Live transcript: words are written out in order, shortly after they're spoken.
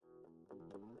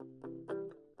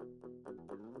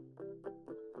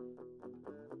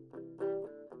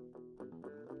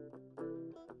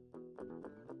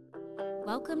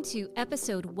Welcome to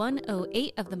episode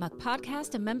 108 of the Muck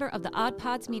Podcast, a member of the Odd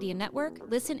Pods Media Network.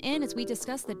 Listen in as we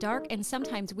discuss the dark and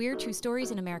sometimes weird true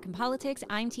stories in American politics.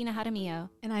 I'm Tina Jaramillo.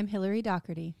 And I'm Hillary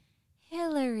Doherty.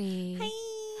 Hillary. Hi.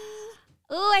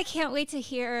 Oh, I can't wait to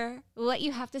hear what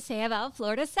you have to say about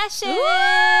Florida session. Ooh, girl.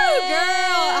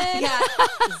 I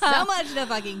got so much to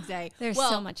fucking say. There's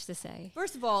so much to say.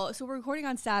 First of all, so we're recording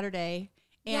on Saturday,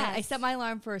 and Yes. I set my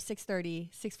alarm for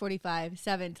 6:30, 6:45,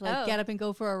 7 to get up and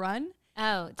go for a run.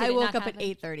 Oh, did I it woke not up at happen?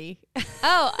 8:30.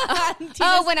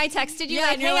 Oh, when I texted you, Yeah,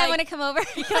 like, and hey, you're I like, want to come over.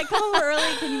 Can I come over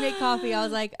early? Can you make coffee? I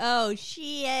was like, oh,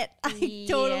 shit. I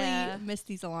totally missed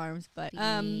these alarms. But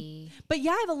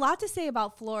yeah, I have a lot to say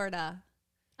about Florida.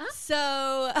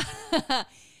 So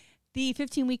the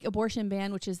 15-week abortion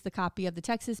ban, which is the copy of the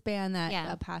Texas ban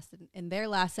that passed in their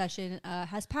last session,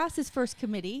 has passed its first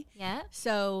committee. Yeah.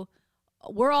 So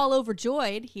we're all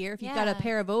overjoyed here. If you've got a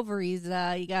pair of ovaries,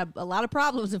 you got a lot of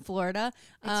problems in Florida.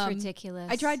 It's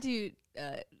ridiculous. I tried to,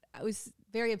 I was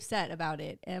very upset about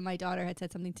it. And my daughter had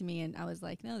said something to me and I was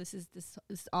like, no, this is this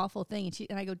awful thing.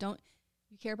 And I go, don't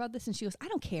you care about this? And she goes, I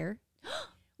don't care.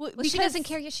 Well, she doesn't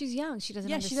care yet. She's young. She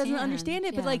doesn't understand. She doesn't understand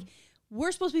it. But like,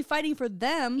 we're supposed to be fighting for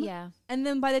them. Yeah. And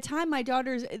then by the time my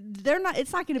daughter's,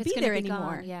 it's not going to be there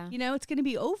anymore. Gone, yeah. You know, it's going to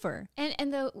be over.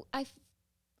 And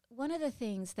one of the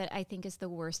things that I think is the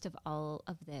worst of all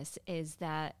of this is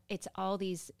that it's all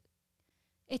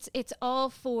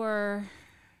for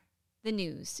the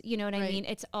news. You know what I mean?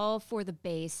 It's all for the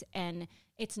base, and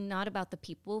it's not about the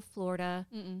people of Florida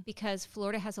because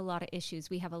Florida has a lot of issues.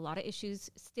 We have a lot of issues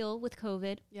still with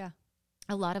COVID. Yeah.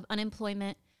 A lot of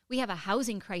unemployment. We have a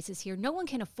housing crisis here. No one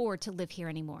can afford to live here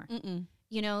anymore.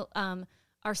 You know,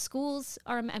 our schools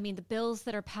the bills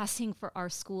that are passing for our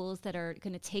schools that are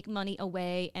going to take money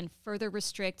away and further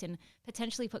restrict and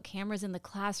potentially put cameras in the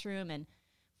classroom and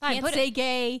can't say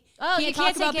gay. Oh, you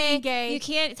can't talk about being gay. You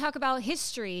can't talk about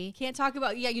history. Can't talk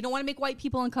about, you don't want to make white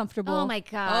people uncomfortable. Oh my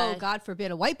God. Oh, God forbid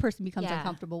a white person becomes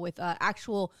uncomfortable with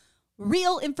actual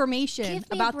real information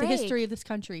about the history of this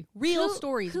country. Real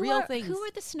stories, real things. Who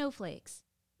are the snowflakes?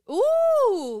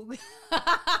 Ooh.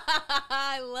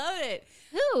 I love it.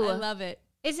 Who? I love it.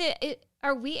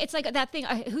 Are we? It's like that thing.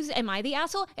 Am I the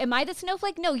asshole? Am I the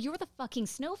snowflake? No, you're the fucking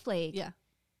snowflake. Yeah.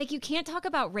 Like, you can't talk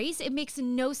about race. It makes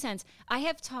no sense. I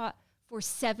have taught for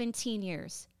 17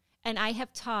 years, and I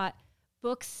have taught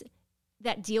books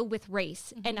that deal with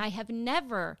race, and I have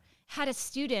never had a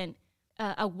student,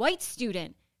 a white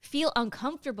student, feel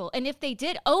uncomfortable. And if they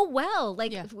did, oh well.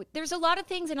 Like, there's a lot of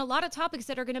things and a lot of topics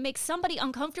that are going to make somebody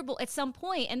uncomfortable at some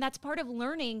point, and that's part of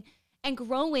learning and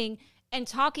growing and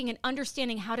talking and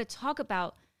understanding how to talk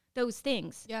about those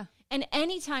things. Yeah. And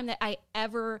anytime that I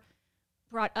ever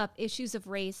brought up issues of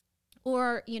race,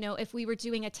 or, if we were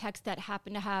doing a text that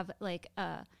happened to have like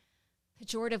a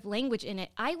pejorative language in it,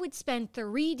 I would spend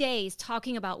 3 days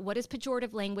talking about what is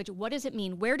pejorative language, what does it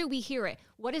mean, where do we hear it,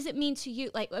 what does it mean to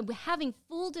you, like having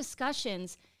full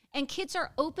discussions. And kids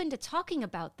are open to talking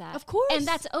about that. Of course. And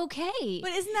that's okay.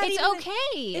 But isn't that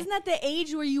okay. Isn't that the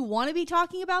age where you want to be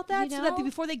talking about that? So that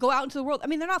before they go out into the world,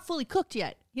 they're not fully cooked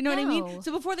yet. You know what I mean?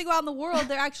 So before they go out in the world,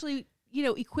 they're actually,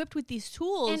 equipped with these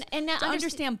tools and to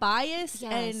understand bias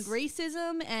and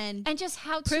racism and just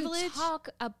how privilege. To talk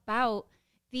about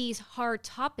these hard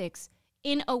topics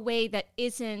in a way that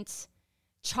isn't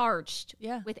charged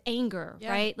with anger,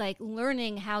 right? Like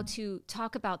learning how to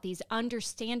talk about these,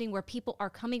 understanding where people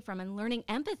are coming from and learning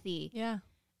empathy. Yeah.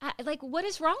 Like, what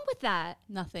is wrong with that?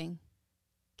 Nothing.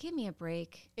 Give me a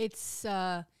break. It's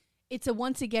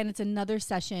once again, it's another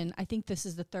session. I think this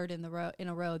is the third in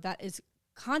a row that is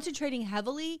concentrating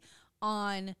heavily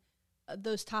on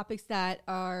those topics that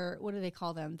are, what do they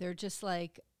call them? They're just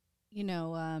like,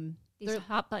 these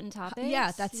hot button topics.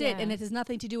 Yeah, that's it. And it has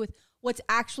nothing to do with what's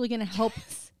actually going to help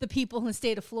the people in the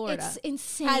state of Florida. It's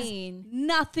insane. Has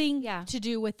nothing to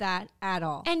do with that at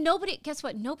all. And guess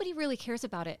what? Nobody really cares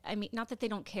about it. I mean, not that they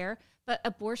don't care, but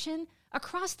abortion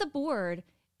across the board,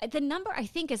 the number I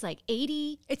think is like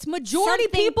 80. It's majority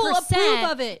people approve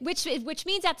of it, which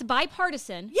means that's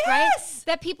bipartisan. Yes, right?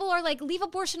 That people are like, leave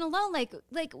abortion alone. Like,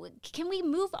 can we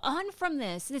move on from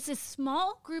this? It's a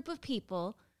small group of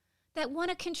people that want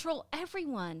to control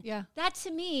everyone. Yeah, that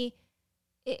to me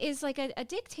is like a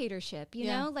dictatorship. You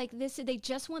know, like this. They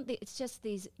just want it's just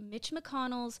these Mitch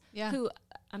McConnells. Yeah, who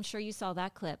I'm sure you saw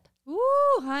that clip.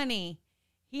 Ooh, honey.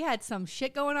 He had some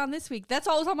shit going on this week. That's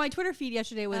all was on my Twitter feed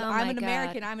yesterday with I'm an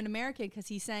American, because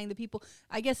he's saying the people,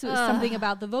 I guess it was something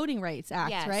about the Voting Rights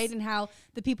Act, right? And how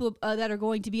the people that are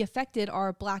going to be affected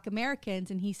are Black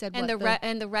Americans. And he said, and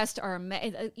the rest are,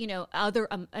 other,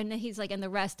 and he's like, and the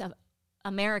rest of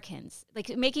Americans,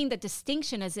 like making the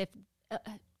distinction as if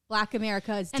Black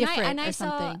America is different I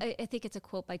something. I think it's a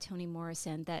quote by Toni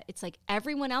Morrison that it's like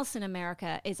everyone else in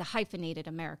America is a hyphenated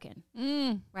American,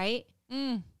 right?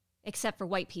 Except for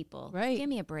white people. Right. Give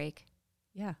me a break.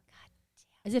 Yeah. God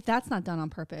damn. As if that's not done on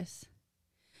purpose.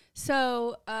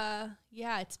 So,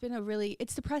 it's been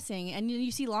it's depressing. And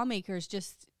you see lawmakers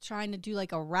just trying to do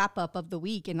like a wrap up of the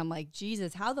week. And I'm like,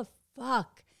 Jesus, how the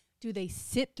fuck do they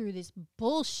sit through this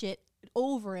bullshit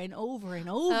over and over and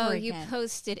over again? Oh, you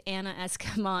posted Anna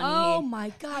Eskamani. Oh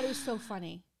my God, it was so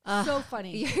funny. So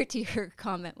funny. Your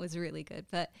comment was really good.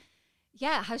 But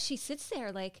yeah, how she sits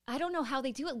there, like, I don't know how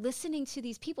they do it, listening to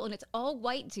these people, and it's all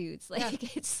white dudes.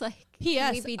 Like, it's like,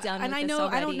 P.S. we'd be done and with I know, this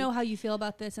already. I don't know how you feel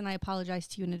about this, and I apologize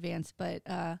to you in advance, but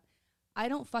I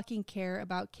don't fucking care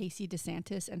about Casey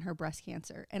DeSantis and her breast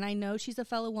cancer. And I know she's a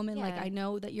fellow woman. Yeah. Like, I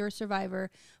know that you're a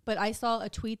survivor, but I saw a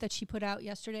tweet that she put out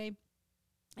yesterday.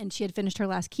 And she had finished her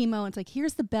last chemo. And it's like,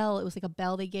 here's the bell. It was like a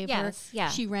bell they gave her. Yeah.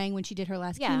 She rang when she did her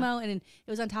last chemo. And it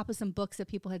was on top of some books that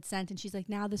people had sent. And she's like,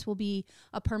 now this will be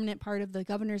a permanent part of the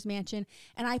governor's mansion.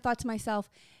 And I thought to myself,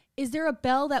 is there a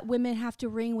bell that women have to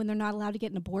ring when they're not allowed to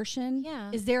get an abortion?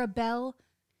 Yeah. Is there a bell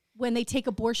when they take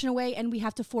abortion away and we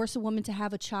have to force a woman to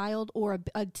have a child or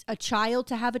a child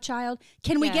to have a child?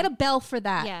 Can we get a bell for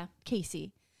that,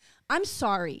 Casey? I'm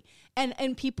sorry.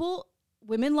 And people...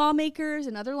 women lawmakers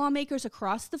and other lawmakers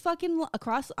across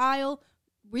the aisle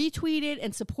retweeted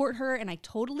and support her, and I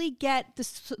totally get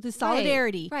the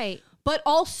solidarity. Right. But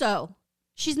also,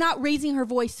 she's not raising her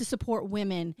voice to support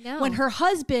women when her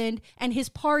husband and his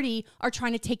party are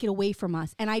trying to take it away from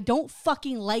us, and I don't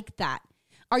fucking like that.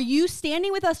 Are you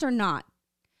standing with us or not?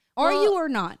 Are you or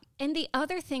not? And the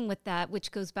other thing with that,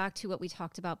 which goes back to what we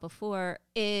talked about before,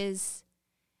 is...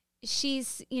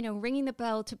 she's, ringing the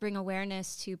bell to bring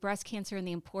awareness to breast cancer and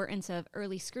the importance of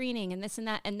early screening and this and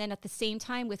that. And then at the same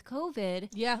time with COVID,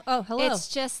 oh, hello. It's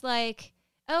just like,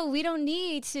 oh, we don't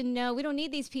need to know. We don't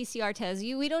need these PCR tests.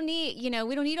 We don't need,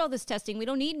 we don't need all this testing. We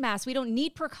don't need masks. We don't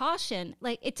need precaution.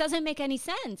 Like, it doesn't make any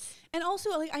sense. And also,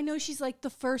 like, I know she's like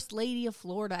the first lady of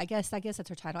Florida. I guess that's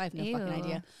her title. I have no fucking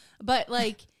idea. But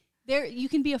like, there, you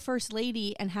can be a first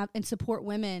lady and support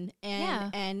women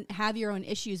and have your own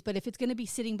issues. But if it's going to be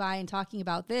sitting by and talking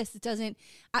about this, it doesn't.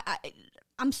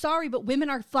 I'm sorry, but women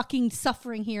are fucking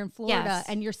suffering here in Florida,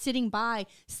 and you're sitting by,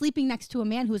 sleeping next to a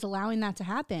man who is allowing that to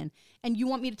happen. And you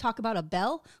want me to talk about a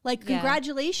bell? Like,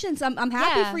 congratulations! I'm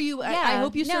happy for you. I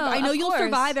hope you survive. I know you'll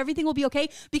survive. Everything will be okay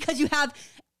because you have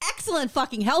excellent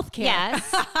fucking health care.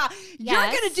 Yes. You're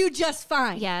going to do just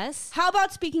fine. Yes. How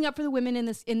about speaking up for the women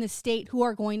in this state who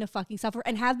are going to fucking suffer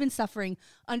and have been suffering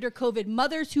under COVID?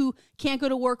 Mothers who can't go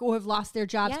to work or have lost their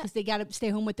jobs because they got to stay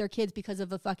home with their kids because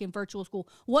of a fucking virtual school.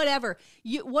 Whatever.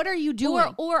 What are you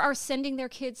doing? Or are sending their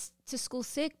kids to school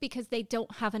sick because they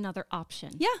don't have another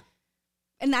option. Yeah.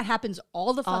 And that happens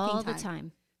all the fucking time. All the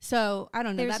time. So, I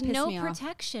don't know. There's that pissed no me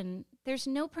protection. Off. There's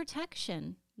no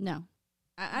protection. No.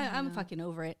 I'm fucking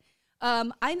over it.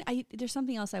 There's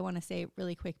something else I want to say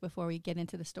really quick before we get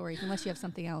into the stories, unless you have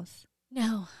something else.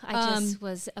 No, I just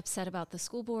was upset about the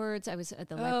school boards. I was at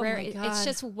the library. It's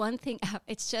just one thing.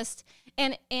 It's just,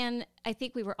 and I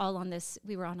think we were all on this.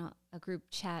 We were on a group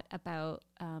chat about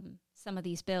some of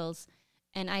these bills,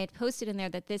 and I had posted in there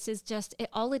that this is just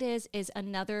all it is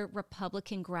another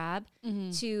Republican grab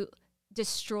to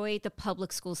destroy the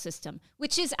public school system,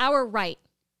 which is our right.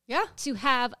 Yeah. To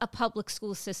have a public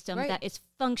school system that is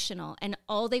functional, and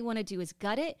all they want to do is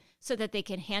gut it so that they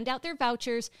can hand out their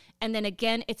vouchers. And then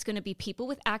again, it's going to be people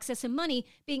with access and money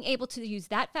being able to use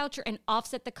that voucher and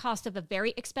offset the cost of a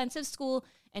very expensive school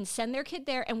and send their kid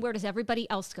there. And where does everybody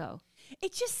else go?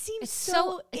 It just seems it's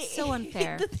so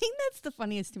unfair. The thing that's the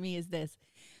funniest to me is this.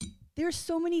 There's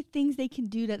so many things they can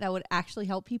do that would actually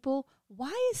help people.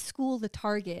 Why is school the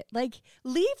target? Like,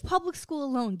 leave public school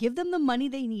alone. Give them the money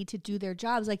they need to do their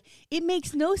jobs. Like, it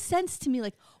makes no sense to me.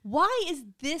 Like, why is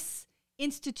this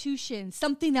institution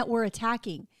something that we're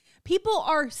attacking? People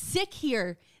are sick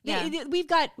here. We've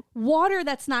got water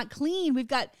that's not clean. We've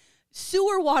got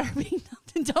sewer water being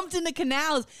dumped in the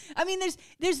canals. I mean,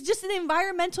 there's just an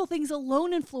environmental things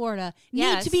alone in Florida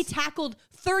need to be tackled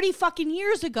 30 fucking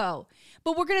years ago.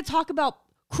 But we're going to talk about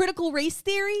critical race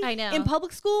theory in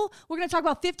public school. We're going to talk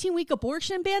about 15-week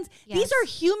abortion bans. Yes. These are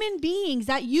human beings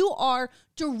that you are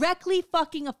directly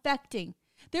fucking affecting.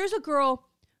 There's a girl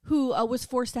who was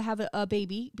forced to have a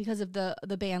baby because of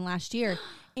the ban last year.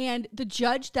 And the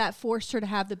judge that forced her to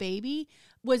have the baby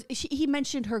he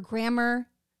mentioned her grammar.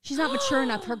 She's not mature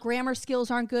enough. Her grammar skills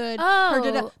aren't good.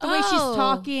 The way she's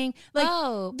talking. Like,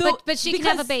 but she can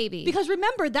have a baby. Because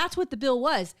remember, that's what the bill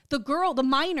was. The girl, the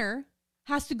minor,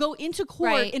 has to go into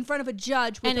court in front of a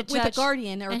judge with a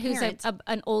guardian or a parent. Who's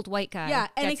an old white guy. Yeah,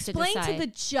 and explain to the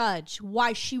judge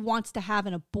why she wants to have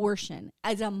an abortion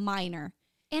as a minor.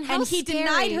 And he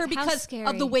denied her because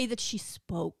of the way that she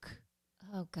spoke.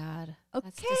 Oh, God. Okay.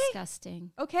 That's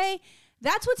disgusting. Okay.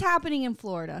 That's what's happening in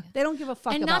Florida. They don't give a fuck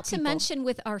about people. And not to mention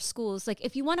with our schools, like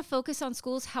if you want to focus on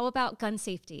schools, how about gun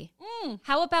safety?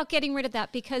 How about getting rid of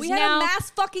that? Because we had a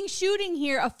mass fucking shooting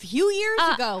here a few years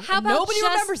ago. Nobody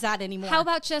remembers that anymore. How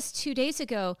about just 2 days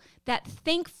ago that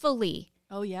thankfully,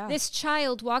 this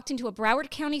child walked into a Broward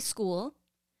County school.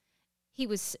 He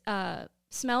was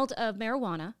smelled of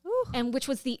marijuana, and which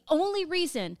was the only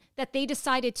reason that they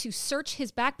decided to search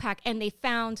his backpack, and they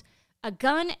found a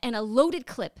gun and a loaded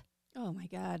clip. Oh my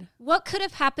God! What could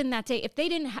have happened that day if he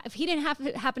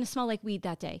didn't happen to smell like weed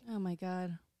that day? Oh my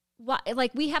God!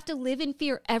 Like we have to live in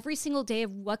fear every single day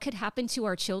of what could happen to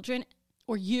our children,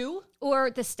 or you, or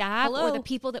the staff, or the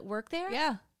people that work there.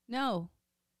 Yeah, no,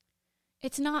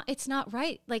 it's not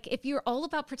right. Like if you're all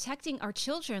about protecting our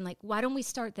children, like why don't we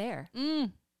start there?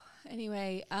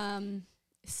 Anyway,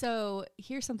 so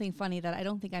here's something funny that I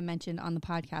don't think I mentioned on the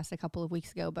podcast a couple of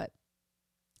weeks ago, but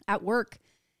at work.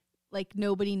 Like,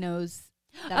 nobody knows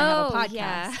that I have a podcast.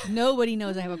 Yeah. Nobody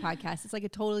knows I have a podcast. It's like a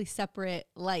totally separate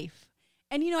life.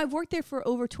 And, I've worked there for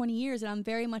over 20 years, and I'm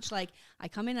very much like, I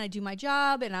come in and I do my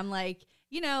job, and I'm like,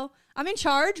 I'm in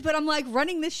charge, but I'm like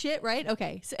running this shit, right?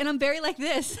 Okay. So, and I'm very like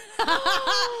this.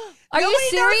 Are you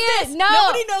serious? No.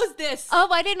 Nobody knows this. Oh,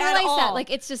 I didn't realize that.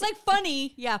 Like, it's just like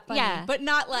funny. Yeah, funny. Yeah. But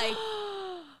not like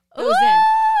goes in.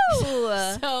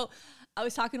 So I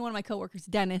was talking to one of my coworkers,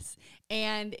 Dennis,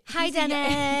 and hi,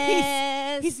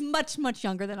 Dennis. He's much, much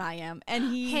younger than I am,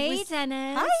 and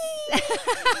Dennis. Hi.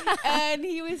 And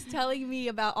he was telling me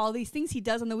about all these things he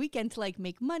does on the weekend to like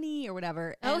make money or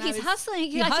whatever. And he's hustling.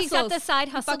 He's got the side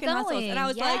hustle going. Hustles. And I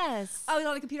was like, I was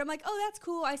on the computer. I'm like, oh, that's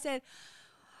cool. I said,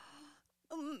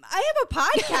 I have a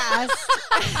podcast.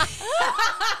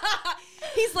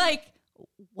 He's like,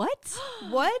 what?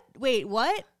 What? Wait,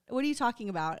 what? What are you talking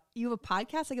about? You have a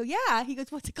podcast? I go, yeah. He goes,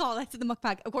 what's it called? I said, the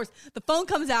Muckpack. Of course, the phone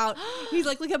comes out. He's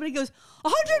like, look up and he goes,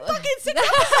 106 episodes.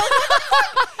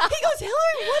 He goes,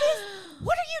 Hillary,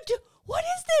 what are you doing? What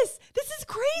is this? This is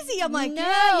crazy. I'm like,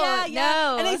 yeah.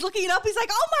 No. And he's looking it up. He's like,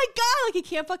 oh my God. Like, he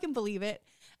can't fucking believe it.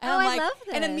 And I'm like, I love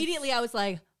this. And immediately I was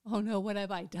like, oh no, what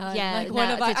have I done? Yeah, like, what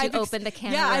have I've opened the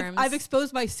can of worms? I've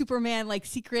exposed my Superman like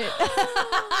secret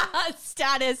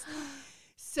status.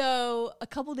 So a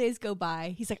couple days go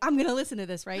by. He's like, I'm going to listen to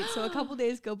this, right? So a couple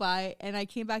days go by, and I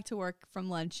came back to work from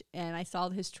lunch, and I saw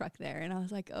his truck there, and I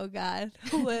was like, oh, God.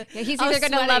 He's either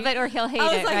going to love it or he'll hate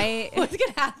it, like, right? What's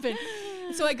going to happen?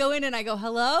 So I go in, and I go,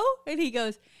 hello? And he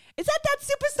goes, is that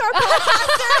superstar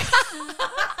podcaster?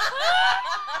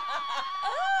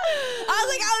 I was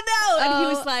like, oh, no. And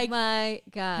he was like, my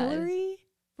God. Hillary?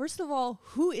 First of all,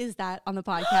 who is that on the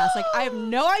podcast? Like, I have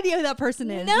no idea who that person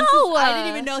is. No. I didn't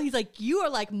even know. He's like, you are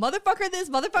like, motherfucker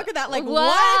this, motherfucker that. Like,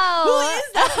 what? Who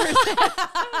is that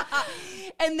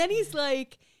person? And then he's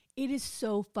like, it is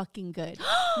so fucking good.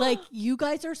 Like, you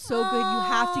guys are so good. You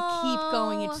have to keep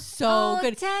going. It's so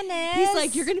good. Dennis. He's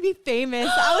like, you're going to be famous.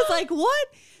 I was like, what?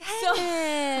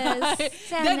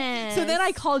 Dennis. So then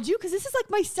I called you because this is like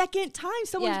my second time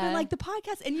someone's been like the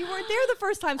podcast, and you weren't there the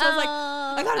first time. So I was like,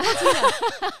 I gotta call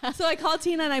Tina. So I called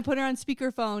Tina and I put her on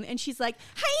speakerphone, and she's like,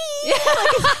 hi.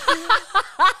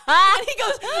 And he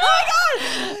goes, oh my God,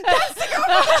 that's the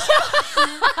girl from the show.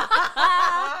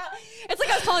 It's like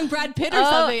I was calling Brad Pitt or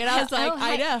something, and I was like,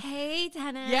 I know. Hey,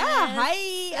 Dennis. Yeah,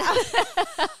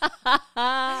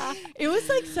 hi. It was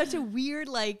like such a weird,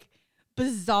 like,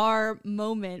 bizarre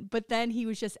moment. But then he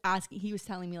was just asking, he was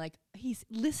telling me, like, he's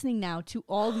listening now to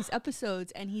all these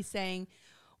episodes, and he's saying,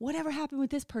 whatever happened with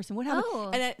this person? What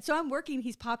happened? And so I'm working.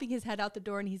 He's popping his head out the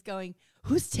door, and he's going,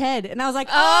 who's Ted? And I was like,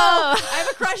 I have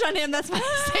a crush on him. That's my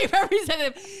state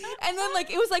representative. And then,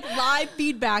 like, it was like live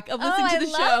feedback of listening to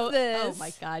the show. This. Oh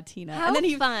my God, Tina. How and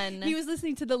then fun. He was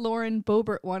listening to the Lauren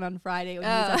Boebert one on Friday when he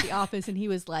was at the office, and he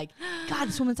was like, God,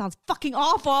 this woman sounds fucking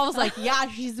awful. I was like, yeah,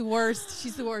 she's the worst.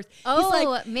 She's the worst. Oh,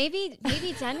 like, maybe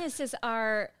Dennis is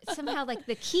somehow like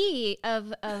the key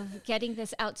of getting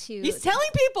this out to. He's telling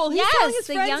people. He's telling his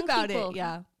friends young about people. it.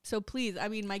 Yeah. So please, I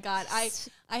mean, my God, I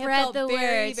have felt felt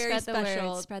very, very spread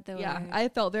special. Spread the word. Yeah, I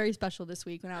felt very special this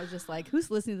week when I was just like,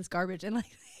 who's listening to this garbage? And like,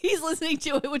 he's listening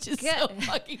to it, which is so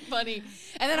fucking funny.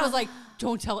 And then I was like,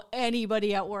 don't tell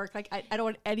anybody at work. Like, I don't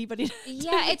want anybody to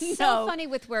it's know. so funny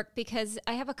with work because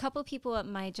I have a couple people at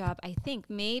my job, I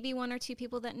think maybe one or two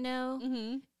people that know.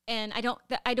 Mm-hmm. And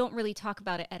I don't really talk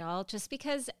about it at all just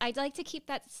because I'd like to keep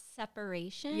that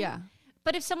separation. Yeah.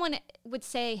 But if someone would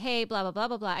say, hey, blah, blah, blah,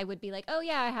 blah, blah, I would be like, oh,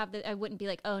 yeah, I have I wouldn't be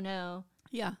like, oh, no.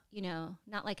 Yeah. You know,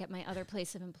 not like at my other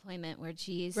place of employment where,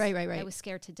 geez, right. I was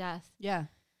scared to death. Yeah.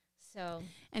 So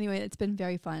anyway, it's been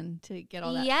very fun to get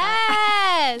all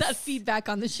that, that feedback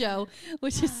on the show,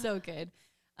 which is so good.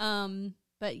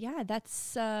 But yeah,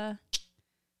 that's all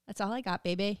I got,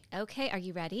 baby. Okay. Are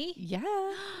you ready?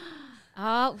 Yeah.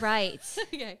 All right.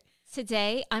 Okay.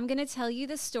 Today, I'm going to tell you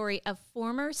the story of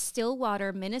former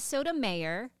Stillwater, Minnesota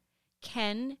mayor,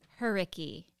 Ken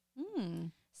Harycki.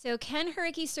 So Ken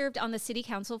Harycki served on the city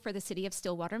council for the city of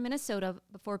Stillwater, Minnesota,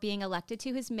 before being elected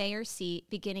to his mayor seat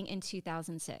beginning in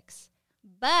 2006.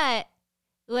 But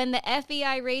when the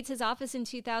FBI raids his office in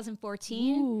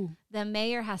 2014, the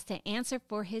mayor has to answer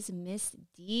for his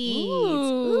misdeeds.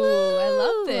 Ooh, I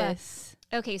love this.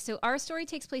 Okay, so our story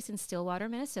takes place in Stillwater,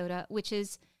 Minnesota,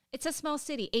 it's a small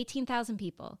city, 18,000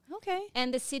 people. Okay.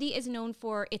 And the city is known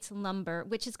for its lumber,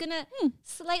 which is going to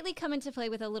slightly come into play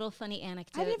with a little funny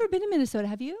anecdote. I've never been to Minnesota.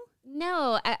 Have you?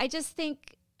 No, I just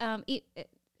think, I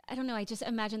don't know, I just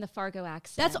imagine the Fargo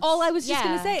accent. That's all I was just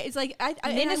going to say. It's like,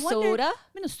 Minnesota?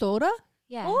 Minnesota?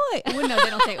 Yeah. Oi. Well, no, they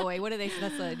don't say oi. What do they say?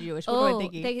 That's Jewish. What am I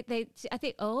thinking? I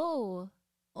think, oh.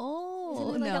 Oh,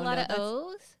 Isn't it like a lot of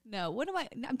O's? No, what am I?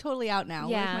 I'm totally out now.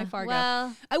 Yeah. Where's my Fargo?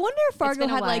 Well, I wonder if Fargo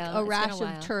had like a rash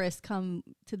of tourists come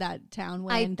to that town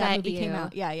when that movie came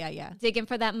out. Yeah. Digging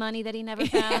for that money that he never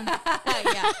found.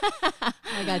 Yeah. Oh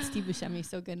my God, Steve Buscemi's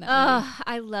so good in that movie.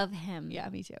 I love him. Yeah,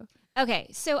 me too. Okay,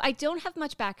 so I don't have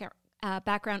much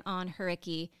background on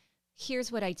Harycki. Here's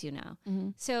what I do know.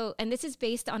 So, and this is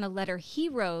based on a letter he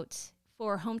wrote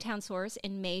for Hometown Source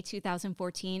in May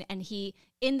 2014. And he,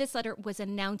 in this letter, was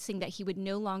announcing that he would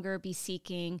no longer be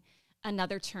seeking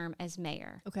another term as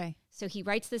mayor. Okay. So he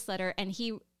writes this letter, and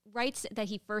he writes that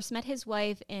he first met his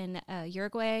wife in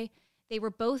Uruguay. They were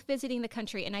both visiting the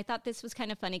country. And I thought this was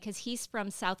kind of funny because he's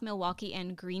from South Milwaukee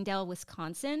and Greendale,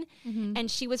 Wisconsin. And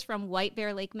she was from White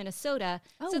Bear Lake, Minnesota.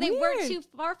 Oh, so they weren't too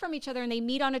far from each other. And they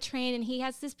meet on a train. And he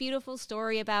has this beautiful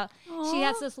story about she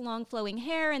has this long flowing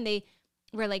hair. And they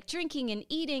were like drinking and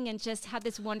eating and just had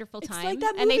this wonderful time. It's like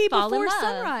that movie and they fall Before in love.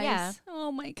 Sunrise. Yeah. Oh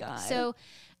my God. So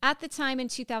at the time in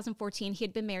 2014, he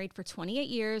had been married for 28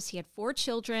 years. He had 4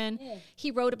 children.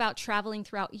 He wrote about traveling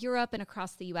throughout Europe and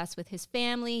across the U.S. with his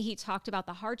family. He talked about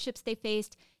the hardships they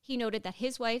faced. He noted that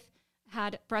his wife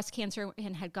had breast cancer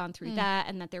and had gone through that,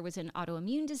 and that there was an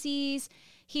autoimmune disease.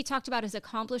 He talked about his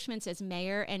accomplishments as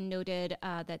mayor and noted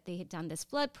that they had done this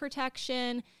flood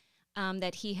protection,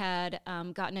 that he had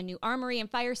gotten a new armory and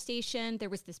fire station. There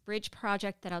was this bridge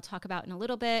project that I'll talk about in a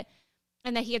little bit.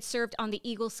 And that he had served on the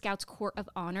Eagle Scouts Court of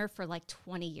Honor for like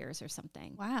 20 years or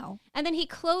something. Wow. And then he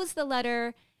closed the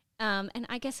letter, and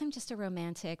I guess I'm just a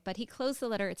romantic, but he closed the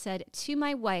letter. It said, "To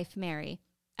my wife, Mary,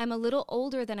 I'm a little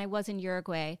older than I was in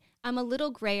Uruguay. I'm a little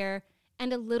grayer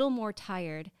and a little more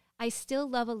tired. I still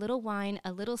love a little wine,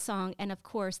 a little song, and of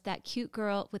course, that cute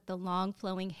girl with the long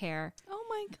flowing hair." Oh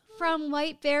my God. From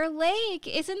White Bear Lake.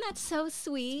 Isn't that so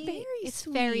sweet? It's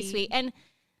very sweet. And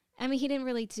I mean, he didn't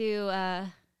really do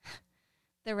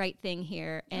the right thing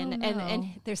here.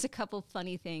 And there's a couple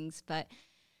funny things. But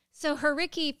so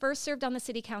Harycki first served on the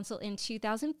city council in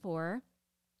 2004.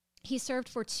 He served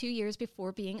for 2 years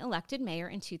before being elected mayor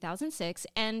in 2006.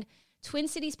 And Twin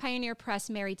Cities Pioneer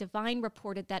Press Mary Devine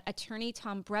reported that attorney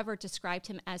Tom Brever described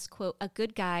him as, quote, a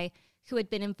good guy who had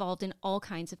been involved in all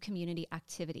kinds of community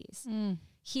activities.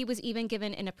 He was even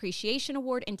given an appreciation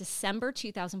award in December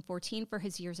 2014 for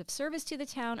his years of service to the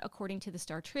town, according to the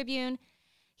Star Tribune.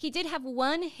 He did have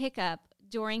one hiccup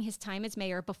during his time as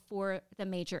mayor before the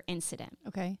major incident.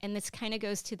 Okay. And this kind of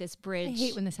goes to this bridge. I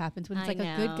hate when this happens, when it's like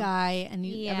a good guy and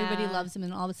everybody loves him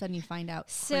and all of a sudden you find out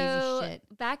crazy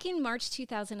shit. Back in March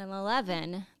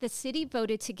 2011, the city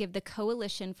voted to give the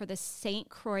Coalition for the St.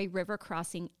 Croix River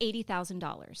Crossing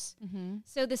 $80,000.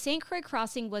 So the St. Croix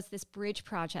Crossing was this bridge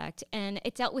project, and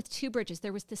it dealt with 2 bridges.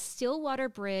 There was the Stillwater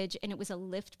Bridge, and it was a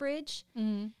lift bridge.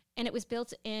 And it was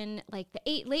built in like the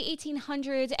late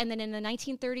 1800s. And then in the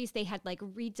 1930s, they had like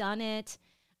redone it.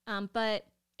 But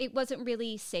it wasn't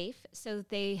really safe. So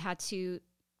they had to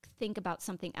think about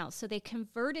something else. So they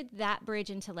converted that bridge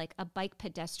into like a bike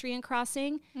pedestrian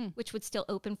crossing, which would still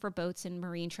open for boats and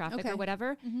marine traffic or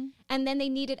whatever. And then they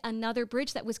needed another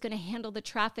bridge that was going to handle the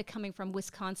traffic coming from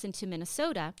Wisconsin to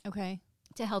Minnesota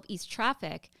to help ease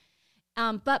traffic.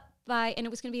 And it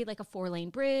was going to be like a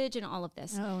 4-lane bridge and all of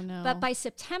this. Oh, no. But by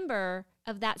September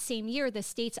of that same year, the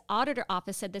state's auditor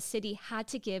office said the city had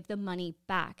to give the money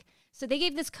back. So they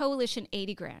gave this coalition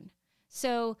 $80,000.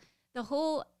 So the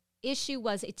whole issue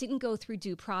was it didn't go through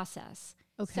due process.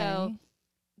 Okay. So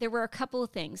there were a couple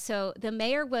of things. So the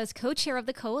mayor was co-chair of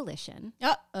the coalition.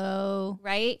 Uh-oh.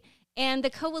 Right? And the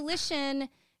coalition,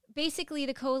 basically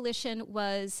the coalition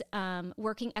was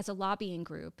working as a lobbying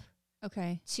group.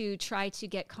 Okay. To try to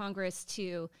get Congress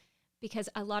to, because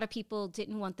a lot of people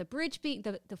didn't want the bridge being,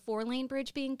 the 4-lane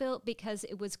bridge being built because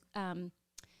it was,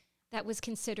 that was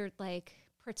considered like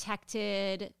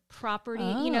protected property,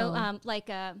 like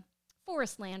a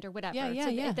forest land or whatever.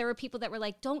 Yeah. There were people that were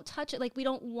like, don't touch it. Like, we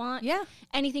don't want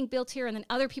anything built here. And then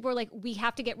other people were like, we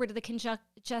have to get rid of the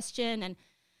congestion. And,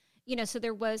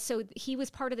 so he was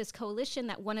part of this coalition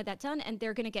that wanted that done. And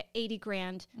they're going to get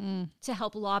 $80,000 to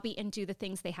help lobby and do the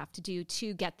things they have to do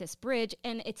to get this bridge.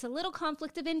 And it's a little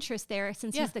conflict of interest there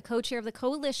since he's the co-chair of the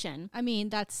coalition. I mean,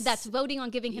 that's voting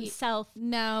on giving himself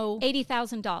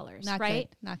 $80,000, not right?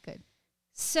 Good. Not good.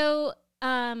 So,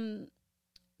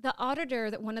 the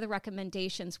auditor, that one of the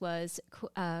recommendations was,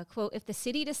 quote, if the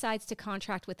city decides to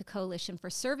contract with the coalition for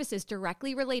services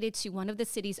directly related to one of the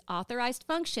city's authorized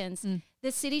functions,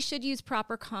 the city should use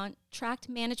proper contract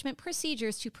management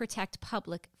procedures to protect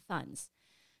public funds.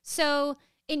 So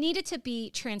it needed to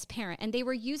be transparent. And they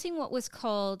were using what was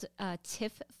called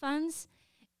TIF funds.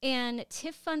 And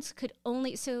TIF funds could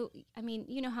only,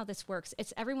 you know how this works.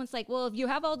 Everyone's like, well, if you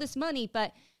have all this money,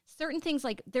 but certain things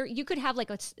like you could have like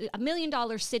 $1 million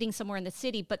sitting somewhere in the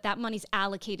city, but that money's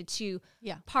allocated to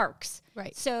parks.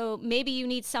 Right. So maybe you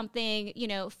need something,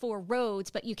 for roads,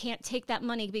 but you can't take that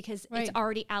money because it's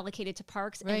already allocated to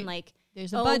parks. Right. And like,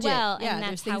 there's a budget. And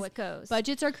that's how it goes.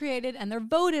 Budgets are created and they're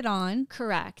voted on.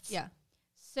 Correct. Yeah.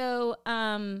 So,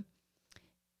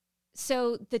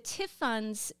 so the TIF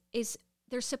funds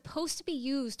they're supposed to be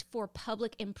used for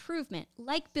public improvement,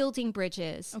 like building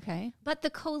bridges. Okay. But the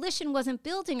coalition wasn't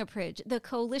building a bridge. The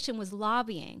coalition was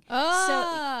lobbying.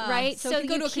 Oh. Right? So you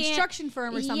go to a construction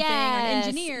firm or something, or an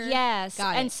engineer. Yes.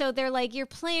 Got it. And so they're like, you're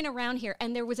playing around here.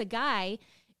 And there was a guy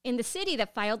in the city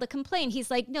that filed a complaint.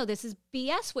 He's like, no, this is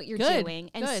BS what you're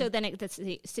doing. And so then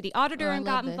the city auditor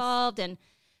got involved. And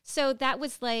so that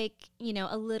was like,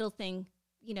 a little thing,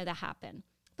 that happened.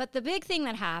 But the big thing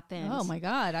that happened. Oh my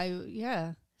God.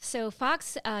 So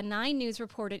Fox 9 News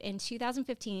reported in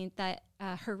 2015 that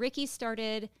Harycki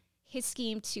started his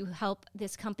scheme to help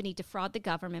this company defraud the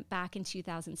government back in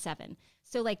 2007.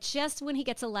 So like just when he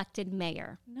gets elected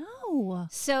mayor. No.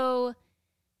 So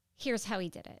here's how he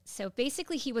did it. So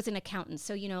basically he was an accountant.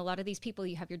 So, a lot of these people,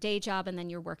 you have your day job and then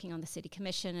you're working on the city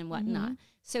commission and whatnot. Mm-hmm.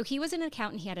 So he was an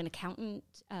accountant. He had an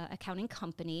accounting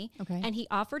company. Okay. And he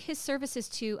offered his services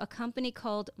to a company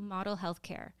called Model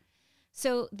Healthcare.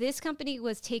 So this company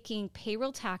was taking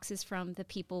payroll taxes from the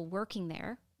people working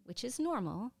there, which is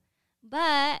normal.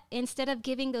 But instead of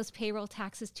giving those payroll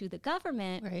taxes to the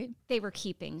government, they were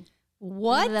keeping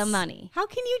the money. How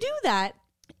can you do that?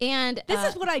 And this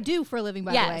is what I do for a living,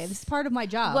 by the way. This is part of my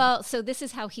job. Well, so this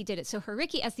is how he did it. So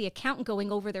Harycki, as the accountant going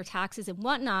over their taxes and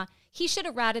whatnot, he should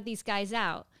have ratted these guys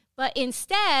out. But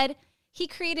instead, he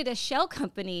created a shell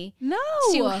company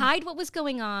to hide what was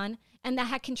going on and that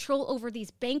had control over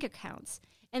these bank accounts.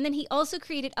 And then he also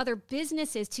created other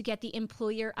businesses to get the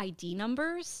employer ID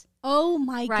numbers. Oh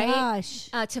my gosh.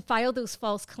 To file those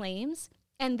false claims.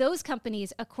 And those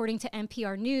companies, according to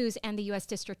NPR News and the U.S.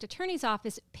 District Attorney's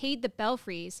Office, paid the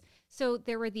Belfries. So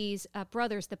there were these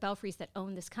brothers, the Belfries, that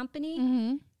owned this company.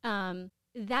 Mm-hmm.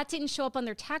 That didn't show up on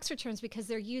their tax returns because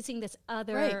they're using this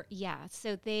other... Right. Yeah,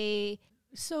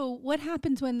 So what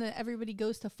happens when everybody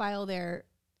goes to file their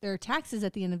taxes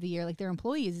at the end of the year, like their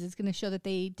employees? Is it going to show that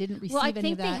they didn't receive any of that? Well, I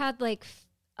think they had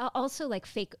also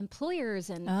fake employers.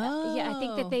 And I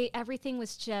think that everything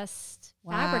was just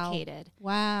fabricated.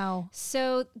 Wow.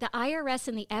 So the IRS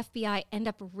and the FBI end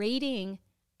up raiding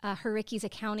Harycki's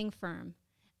accounting firm,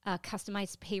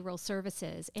 Customized Payroll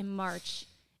Services, in March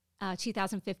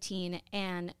 2015.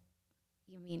 And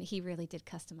he really did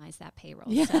customize that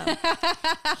payroll. Yeah.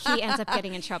 So he ends up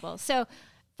getting in trouble. So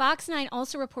Fox 9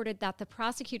 also reported that the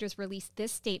prosecutors released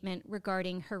this statement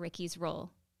regarding Harycki's role.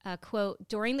 Quote,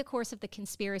 during the course of the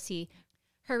conspiracy,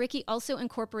 Harycki also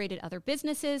incorporated other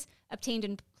businesses, obtained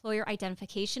employer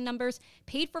identification numbers,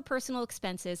 paid for personal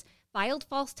expenses, filed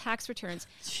false tax returns,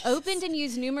 opened and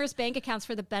used numerous bank accounts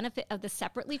for the benefit of the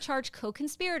separately charged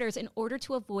co-conspirators in order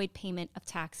to avoid payment of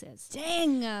taxes.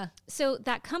 Dang. So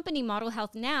that company, Model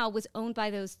Health Now, was owned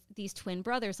by these twin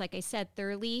brothers. Like I said,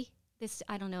 Thurley,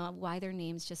 I don't know why their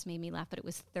names just made me laugh, but it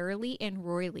was Thurley and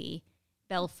Royley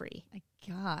Belfry. I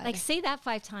God. Like, say that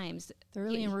 5 times. They're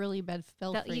really in really bad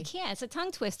spell free. You can't. It's a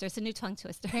tongue twister. It's a new tongue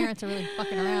twister. Parents are really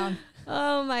fucking around.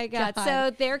 Oh, my God.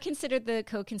 So they're considered the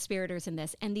co-conspirators in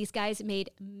this. And these guys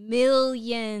made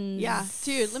millions. Yeah.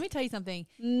 Dude, let me tell you something.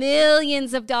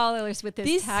 Millions of dollars with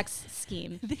this tax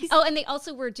scheme. And they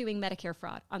also were doing Medicare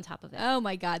fraud on top of it. Oh,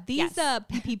 my God. These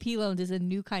PPP loans is a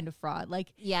new kind of fraud.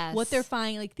 Like, what they're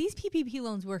finding, like, these PPP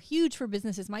loans were huge for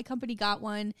businesses. My company got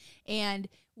one, and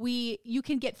you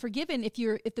can get forgiven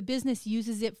if the business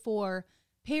uses it for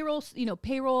payroll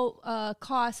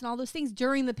costs and all those things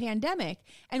during the pandemic.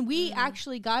 And we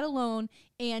actually got a loan,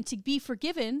 and to be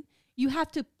forgiven, you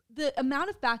have to, the amount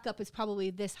of backup is probably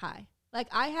this high. Like,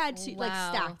 I had to, like,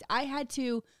 stacked. I had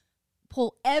to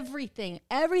pull everything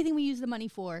we used the money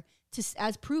for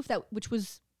as proof that, which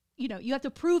was, you have to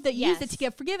prove that you used it to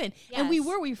get forgiven. Yes. And we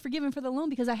were forgiven for the loan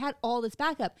because I had all this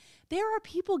backup. There are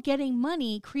people getting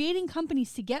money, creating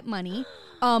companies to get money.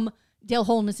 Dale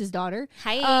Holness's daughter, who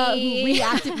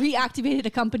reactivated a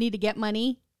company to get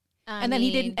money. And then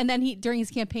he didn't. And then during his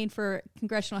campaign for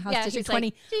Congressional House District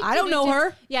 20, like, I don't know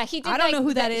her. Yeah, he did. I don't know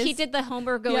who that is. He did the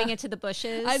Homer going into the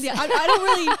bushes. I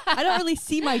don't really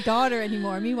see my daughter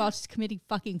anymore. Meanwhile, she's committing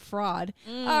fucking fraud.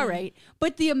 All right,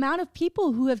 but the amount of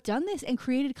people who have done this and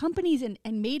created companies and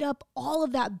made up all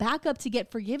of that backup to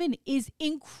get forgiven is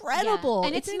incredible. Yeah.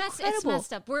 And it's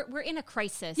messed up. We're in a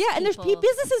crisis. Yeah, and there's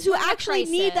businesses who actually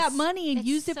need that money and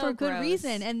use it for a good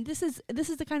reason. And this is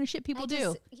the kind of shit people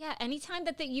do. Yeah, anytime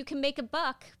that you can make a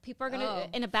buck, people are gonna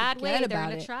in a bad way, they're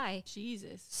gonna try.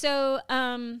 Jesus. So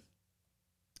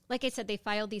like I said, they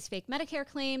filed these fake Medicare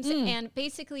claims, and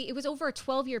basically it was over a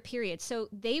 12-year period. So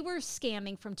they were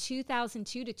scamming from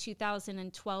 2002 to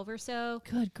 2012 or so.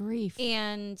 Good grief.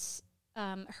 And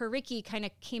Harycki kind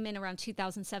of came in around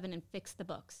 2007 and fixed the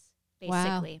books,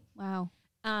 basically. Wow.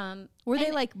 Were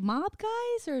they like mob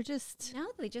guys or just? No,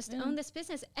 they just owned this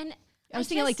business. And I was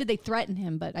thinking, like, did they threaten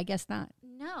him? But I guess not.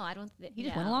 No, I don't. He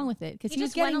just went along with it because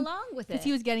he went along with it because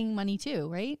he was getting money too,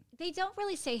 right? They don't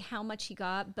really say how much he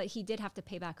got, but he did have to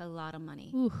pay back a lot of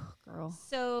money. Ooh, girl.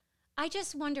 So I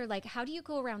just wonder, like, how do you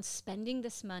go around spending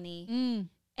this money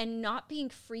and not being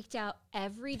freaked out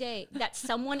every day that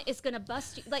someone is going to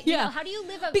bust you? Like, how do you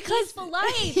live a peaceful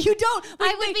life? You don't.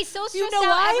 I would be so stressed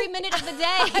out every minute of the day.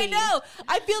 I know.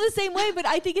 I feel the same way, but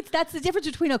I think that's the difference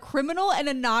between a criminal and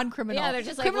a non-criminal. Yeah, they're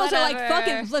just like, criminals whatever. are like, fuck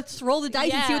it, let's roll the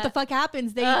dice and see what the fuck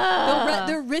happens.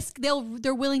 They're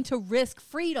willing to risk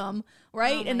freedom,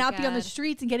 right, and not be on the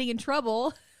streets and getting in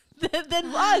trouble. Than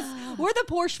us. We're the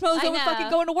poor schmoes that were fucking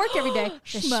going to work every day.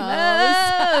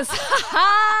 Schmoes.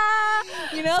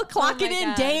 Clocking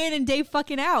in day in and day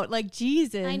fucking out. Like,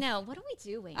 Jesus. I know. What are we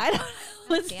doing? I don't know.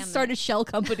 Let's start a shell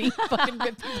company. Fucking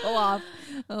rip people off.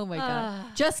 Oh, my God.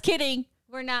 Just kidding.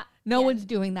 We're not. No one's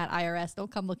doing that, IRS. Don't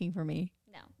come looking for me.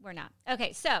 No, we're not.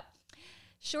 Okay, so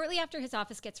shortly after his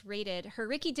office gets raided,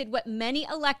 Harycki did what many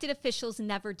elected officials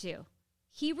never do.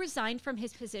 He resigned from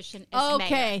his position as mayor.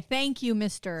 Okay, thank you,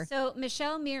 mister. So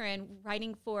Michelle Mirren,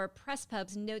 writing for Press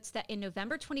Pubs, notes that in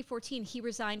November 2014, he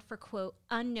resigned for, quote,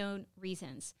 unknown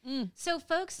reasons. So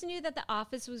folks knew that the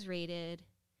office was raided.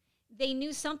 They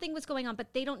knew something was going on,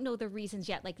 but they don't know the reasons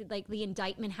yet. Like the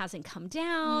indictment hasn't come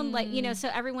down. So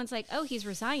everyone's like, oh, he's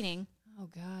resigning. Oh,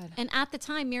 God. And at the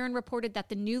time, Mirren reported that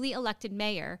the newly elected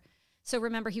mayor, so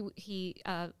remember, he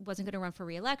wasn't going to run for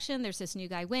re-election. There's this new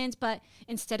guy wins, but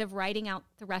instead of writing out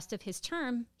the rest of his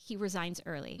term, he resigns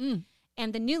early.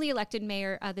 And the newly elected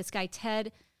mayor, this guy,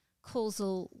 Ted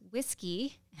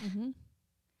Kozlowski,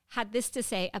 had this to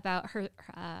say about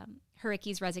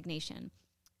Harycki's resignation.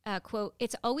 Quote,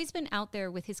 "It's always been out there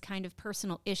with his kind of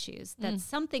personal issues that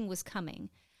something was coming.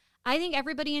 I think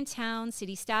everybody in town,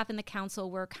 city staff, and the council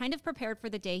were kind of prepared for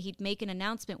the day he'd make an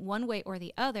announcement one way or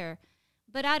the other.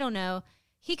 But I don't know.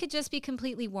 He could just be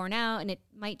completely worn out, and it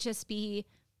might just be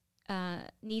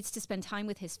needs to spend time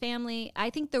with his family. I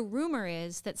think the rumor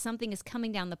is that something is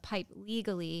coming down the pipe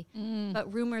legally,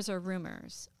 but rumors are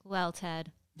rumors." Well,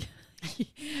 Ted.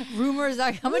 Rumors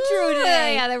are coming true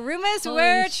today. Yeah, the rumors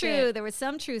were true. There was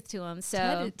some truth to them.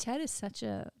 So Ted is such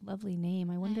a lovely name.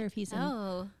 I wonder if he's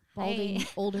a balding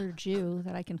older Jew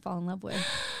that I can fall in love with.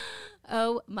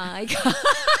 Oh, my God.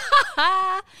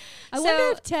 I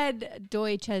wonder if Ted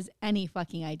Deutsch has any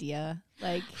fucking idea.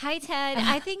 Like, hi, Ted.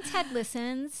 I think Ted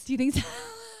listens. Do you think so?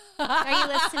 Are you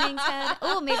listening, Ted?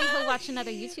 Oh, maybe he'll watch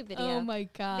another YouTube video. Oh, my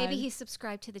God. Maybe he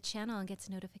subscribed to the channel and gets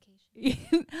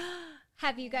notifications.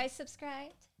 Have you guys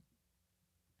subscribed?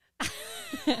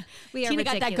 We are Tina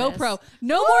ridiculous. got that GoPro.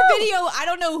 No more video. I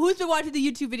don't know who's been watching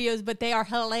the YouTube videos, but they are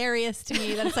hilarious to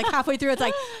me. That it's like halfway through, it's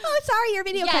like, oh, sorry, your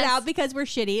video cut out because we're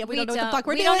shitty and we don't know what the fuck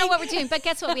we're doing. We don't know what we're doing, but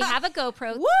guess what? We have a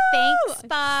GoPro. Woo! Thanks,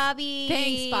 Bobby.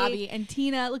 Thanks, Bobby. And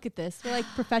Tina, look at this. We're like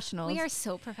professionals. We are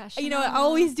so professional. You know, I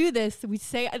always do this. We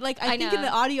say, like, I think in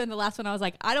the audio in the last one, I was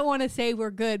like, I don't want to say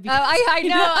we're good. Because, I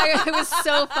know. It was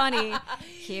so funny.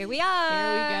 Here we are.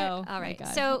 Here we go. All right.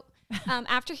 So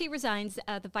after he resigns,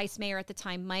 the vice mayor at the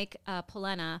time, Mike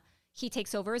Polena, he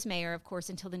takes over as mayor, of course,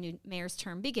 until the new mayor's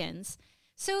term begins.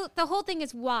 So the whole thing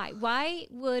is why? Why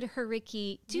would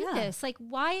Harycki do this? Like,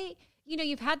 why? You know,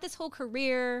 you've had this whole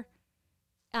career.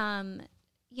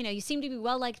 You know, you seem to be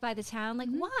well liked by the town. Like,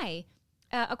 why?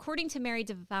 According to Mary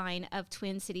Devine of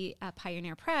Twin City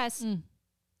Pioneer Press,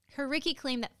 Harycki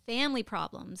claimed that family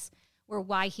problems were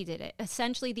why he did it.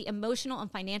 Essentially, the emotional and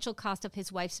financial cost of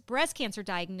his wife's breast cancer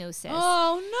diagnosis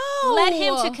led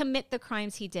him to commit the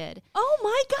crimes he did. Oh,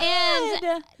 my God.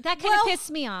 And that kind of pissed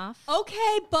me off.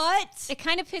 Okay, but it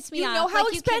kind of pissed me off. You know how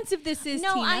expensive this is,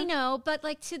 No, Tina. I know, but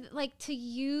to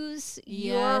use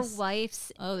your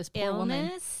wife's this poor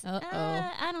illness. woman.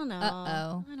 I don't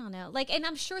know. I don't know. Like, and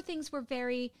I'm sure things were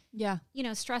very you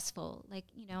know, stressful. Like,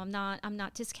 you know, I'm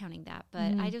not discounting that,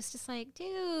 but I just like,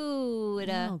 dude.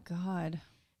 Oh God.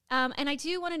 And I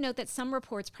do want to note that some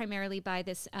reports, primarily by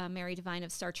this Mary Devine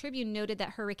of Star Tribune, noted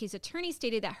that Harycki's attorney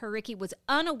stated that Harycki was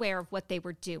unaware of what they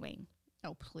were doing.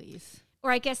 Oh, please.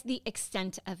 Or I guess the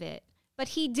extent of it. But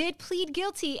he did plead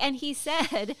guilty, and he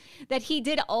said that he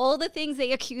did all the things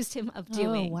they accused him of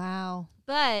doing. Oh, wow.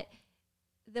 But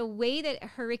the way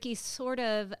that Harycki sort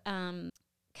of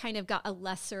kind of got a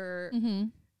lesser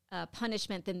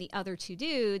punishment than the other two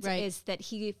dudes is that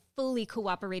he fully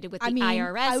cooperated with the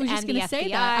IRS and the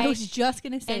FBI. I was just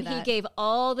going to say that. And he gave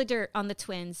all the dirt on the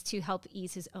twins to help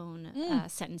ease his own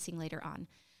sentencing later on.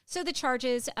 So the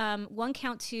charges, one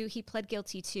count to he pled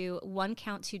guilty to, one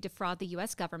count to defraud the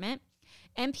U.S. government.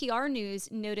 NPR News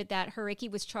noted that Harycki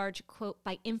was charged, quote,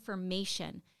 by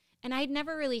information. And I'd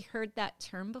never really heard that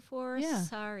term before. Yeah.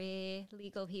 Sorry,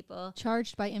 legal people.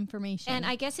 Charged by information. And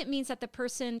I guess it means that the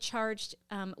person charged,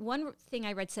 one thing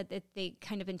I read said that they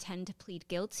kind of intend to plead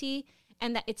guilty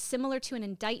and that it's similar to an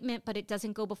indictment, but it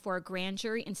doesn't go before a grand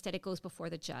jury. Instead, it goes before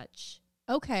the judge.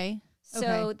 Okay.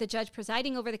 So the judge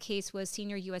presiding over the case was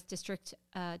Senior U.S. District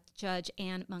Judge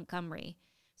Ann Montgomery.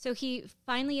 So he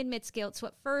finally admits guilt. So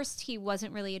at first he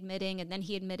wasn't really admitting, and then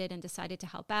he admitted and decided to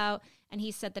help out. And he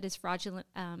said that his fraudulent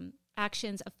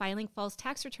actions of filing false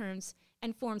tax returns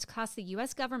and forms cost the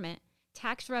U.S. government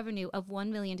tax revenue of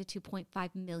 $1 million to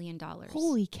 $2.5 million.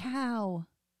 Holy cow.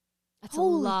 That's a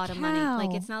lot of money.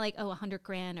 Like, it's not like,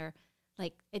 $100,000 or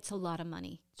like, it's a lot of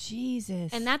money.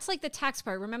 Jesus. And that's like the tax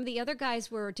part. Remember, the other guys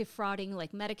were defrauding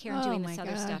like Medicare and doing this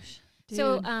other stuff. Dude.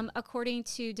 So according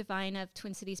to Devine of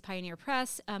Twin Cities Pioneer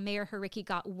Press, Mayor Harycki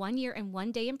got 1 year and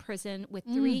 1 day in prison with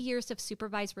 3 years of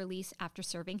supervised release after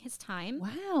serving his time.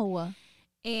 Wow.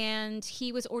 And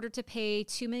he was ordered to pay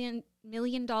 $2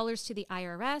 million to the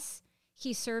IRS.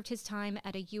 He served his time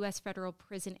at a U.S. federal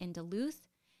prison in Duluth.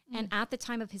 And at the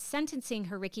time of his sentencing,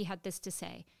 Harycki had this to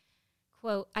say,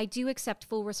 quote, I do accept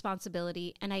full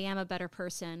responsibility and I am a better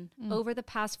person. Over the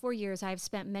past 4 years, I have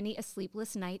spent many a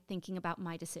sleepless night thinking about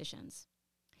my decisions.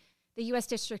 The U.S.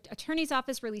 District Attorney's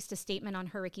Office released a statement on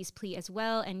Harycki's plea as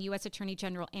well, and U.S. Attorney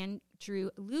General Andrew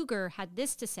Luger had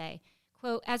this to say,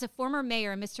 quote, as a former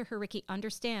mayor, Mr. Harycki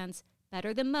understands,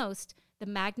 better than most, the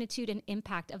magnitude and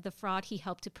impact of the fraud he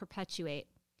helped to perpetuate.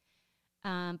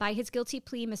 By his guilty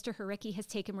plea, Mr. Harycki has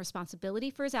taken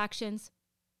responsibility for his actions,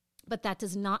 but that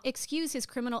does not excuse his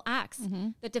criminal acts.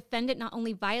 The defendant not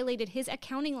only violated his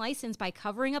accounting license by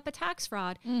covering up a tax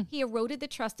fraud, he eroded the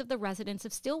trust of the residents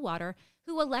of Stillwater,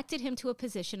 who elected him to a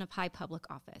position of high public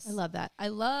office. I love that. I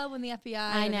love when the FBI,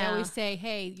 I know. They always say,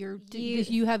 hey,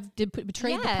 you have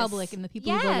betrayed the public and the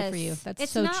people who voted for you. That's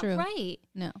it's so not true. Right.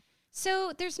 No.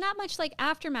 So there's not much like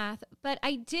aftermath, but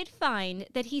I did find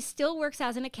that he still works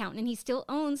as an accountant and he still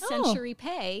owns Century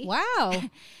Pay. Wow.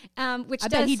 Which I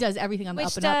bet he does everything on the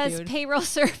up and up, dude. Which does payroll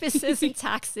services and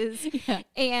taxes.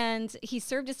 And he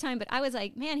served his time, but I was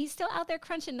like, man, he's still out there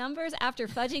crunching numbers after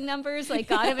fudging numbers, like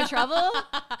got him in trouble.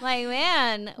 Like,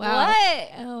 man, what?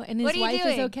 Oh, and his wife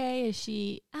is okay? Is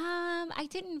she? I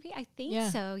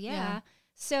think so, yeah.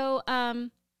 So,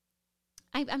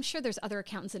 I'm sure there's other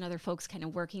accountants and other folks kind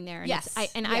of working there. And yes.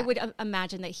 I would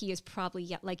imagine that he is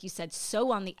probably, like you said,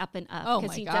 so on the up and up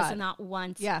because he does not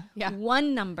want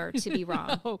one number to be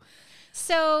wrong. No.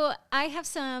 So I have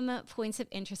some points of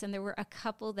interest, and there were a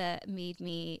couple that made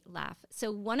me laugh.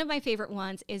 So one of my favorite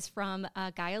ones is from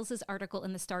Giles' article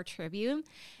in the Star Tribune,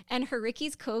 and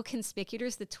Harycki's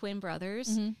co-conspicurators, the twin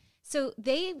brothers. Mm-hmm. So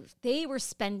they were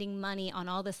spending money on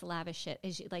all this lavish shit,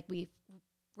 like we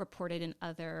reported in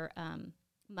other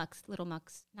little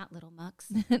mucks,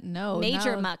 no,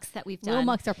 major mucks that we've done. Little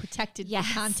mucks are protected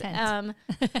content.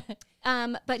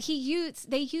 But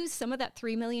they used some of that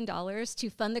 $3 million to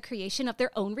fund the creation of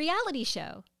their own reality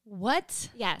show. What?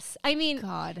 Yes. I mean,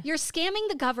 God. You're scamming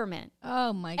the government.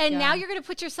 Oh, my God. And now you're going to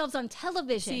put yourselves on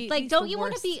television. See, like, don't you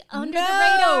want to be under the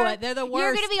radar? They're the worst.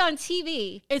 You're going to be on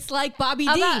TV. It's like Bobby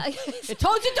D. I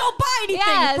told you don't buy anything.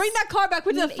 Yes. Bring that car back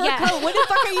with the fur coat. What the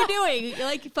fuck are you doing? You're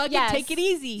like, fucking take it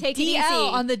easy. Take it easy.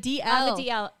 On the DL. On the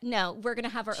DL. No, we're going to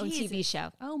have our own TV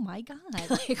show. Oh, my God.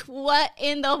 Like, what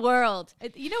in the world?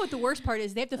 You know what the worst part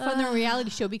is? They have to fund their reality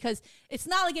show because it's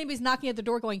not like anybody's knocking at the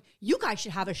door going, you guys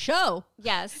should have a show.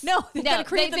 Yes. No.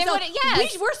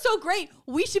 We're so great.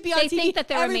 We should be on TV. They think that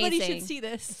they're Everybody amazing. should see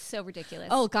this. It's so ridiculous.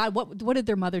 Oh God, what did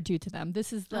their mother do to them?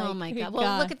 This is like, oh my God.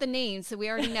 Well, look at the names. So we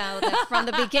already know that from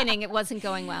the beginning it wasn't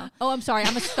going well. Oh, I'm sorry.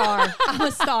 I'm a star. I'm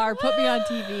a star. Put me on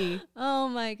TV. Oh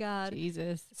my God.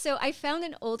 Jesus. So I found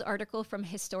an old article from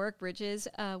Historic Bridges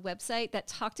website that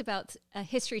talked about a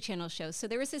History Channel show. So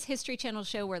there was this History Channel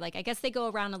show where, like, I guess they go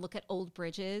around and look at old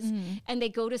bridges, and they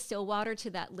go to Stillwater to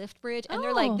that lift bridge, and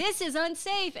they're like, "This is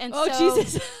unsafe." And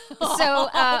Jesus. So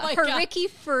Harycki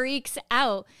freaks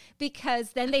out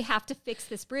because then they have to fix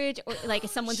this bridge, or like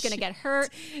someone's going to get hurt,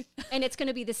 and it's going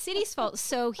to be the city's fault.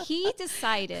 So he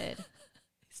decided.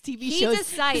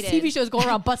 TV shows going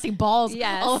around busting balls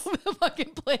all over the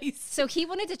fucking place. So he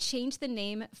wanted to change the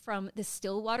name from the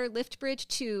Stillwater Lift Bridge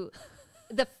to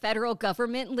the federal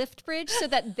government lift bridge so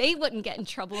that they wouldn't get in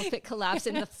trouble if it collapsed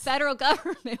and the federal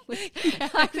government would.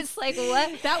 I was like,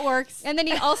 what? That works. And then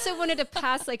he also wanted to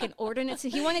pass like an ordinance.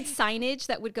 He wanted signage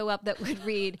that would go up that would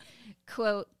read,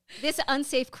 quote, "This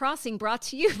unsafe crossing brought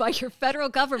to you by your federal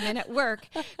government at work.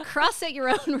 Cross at your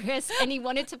own risk." And he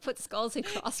wanted to put skulls and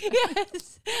crossbones.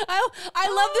 Yes. I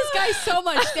love this guy so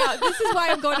much now. This is why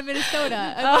I'm going to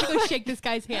Minnesota. I'm going to go shake this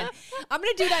guy's hand. I'm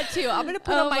going to do that too. I'm going to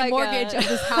put on my mortgage of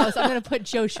this house. I'm going to put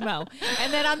Joe Schmo.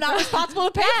 And then I'm not responsible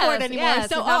to pay for it anymore. Yes,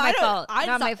 so it's not my fault.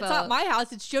 It's not my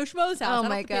house. It's Joe Schmo's house. Oh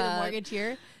my I don't have to pay the mortgage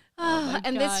here.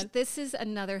 And this is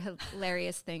another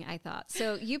hilarious thing, I thought.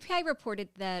 So UPI reported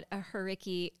that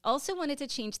Harycki also wanted to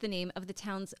change the name of the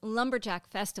town's Lumberjack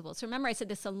Festival. So remember I said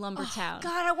this is a lumber town.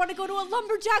 God, I want to go to a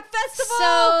Lumberjack Festival.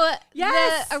 So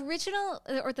the original,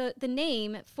 or the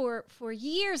name for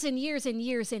years and years and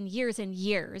years and years and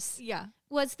years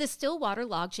was the Stillwater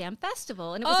Log Jam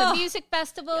Festival. And it was a music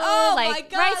festival. Oh my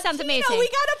God. Right, sounds amazing. We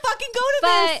got to fucking go to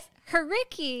this. But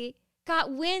Harycki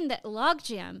got wind that Log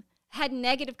Jam had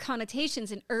negative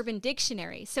connotations in Urban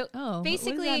Dictionary. So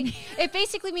basically, it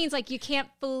basically means like you can't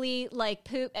fully like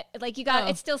poop, like you got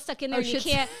it's still stuck in there. You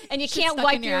can't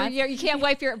wipe you can't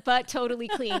wipe your butt totally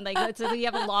clean. Like so you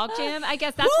have a log jam. I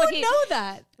guess that's what he know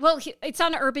that. Well, it's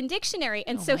on Urban Dictionary,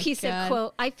 and so he said,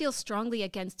 "quote I feel strongly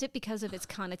against it because of its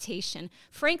connotation.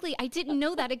 Frankly, I didn't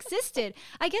know that existed.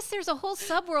 I guess there's a whole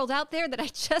subworld out there that I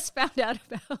just found out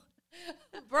about."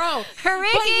 Bro,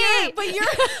 Harycki! But your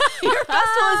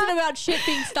festival isn't about shit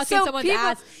being stuck in someone's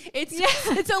ass.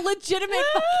 It's a legitimate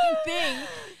fucking thing.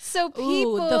 So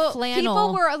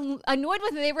people were annoyed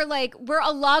with it. They were like, "We're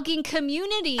a logging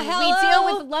community. Hello? We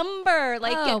deal with lumber.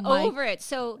 Like, get over it."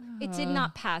 So it did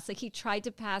not pass. Like he tried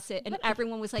to pass it, and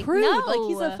everyone was like, "No, like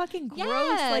he's a fucking gross.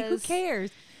 Like who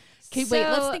cares?" Okay, wait,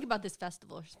 let's think about this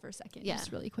festival for a second.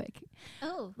 Just really quick.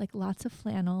 Oh. Like lots of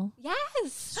flannel.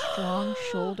 Yes. Strong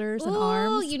shoulders and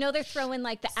arms. You know they're throwing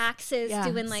like the axes,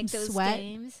 doing like those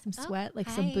games. Some sweat, like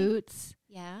some boots.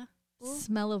 Yeah. Ooh.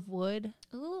 Smell of wood.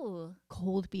 Ooh.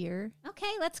 Cold beer.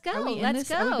 Okay, let's go. Are we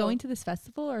going to this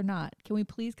festival or not? Can we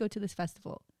please go to this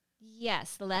festival?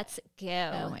 Yes, let's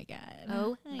go. Oh my God.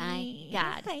 Oh my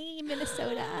God. Hi,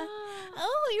 Minnesota.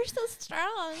 Oh, you're so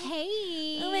strong.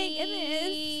 Hey. Oh my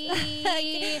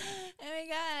goodness. Oh my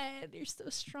God, you're so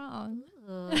strong.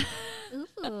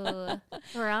 Ooh.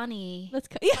 Ronnie. Let's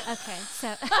go. Yeah. Okay, so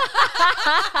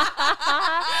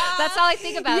that's all I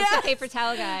think about is the paper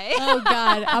towel guy. Oh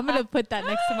God, I'm gonna put that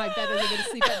next to my bed as I go to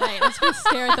sleep at night. I'm just gonna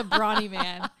stare at the brawny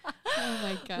man. Oh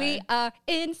my God. We are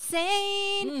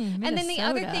insane. And then the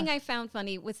other Minnesota. thing I found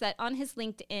funny was that on his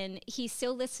LinkedIn, he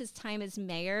still lists his time as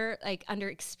mayor, like under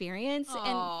experience.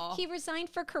 Aw. And he resigned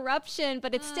for corruption,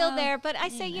 but it's still there. But I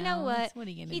say, you know what? What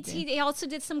are you gonna do? He also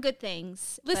did some good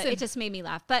things. Listen. But it just made me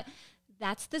laugh. But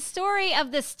that's the story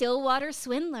of the Stillwater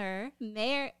swindler,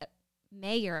 Mayor,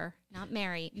 not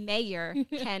Mary, Mayor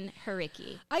Ken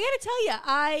Harycki. I gotta tell you,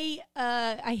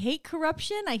 I hate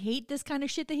corruption. I hate this kind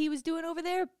of shit that he was doing over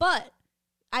there. But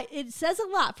it says a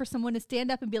lot for someone to stand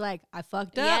up and be like, I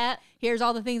fucked up. Yeah. Here's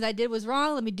all the things I did was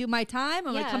wrong. Let me do my time.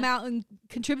 I'm Yeah. gonna come out and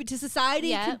contribute to society.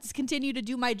 Yeah. Continue to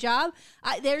do my job.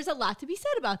 There's a lot to be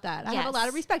said about that. I have a lot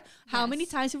of Yes. respect. How Yes. many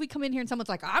times have we come in here and someone's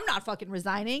like, I'm not fucking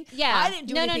resigning. Yeah. I didn't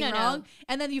do No, anything no, no, wrong. no.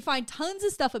 And then you find tons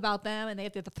of stuff about them and they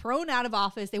have to get thrown out of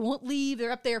office. They won't leave.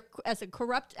 They're up there as a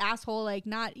corrupt asshole. Like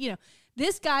not,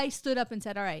 this guy stood up and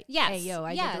said, all right, Yes. hey, yo,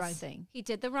 I did the wrong thing. He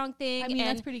did the wrong thing. I mean, and,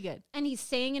 that's pretty good. And he's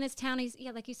staying in his town. He's,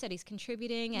 like you said, he's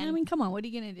contributing. And I mean, come on. What are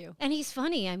you going to do? and he's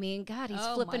funny. I mean, God, he's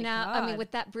Oh flipping my out. I mean, God.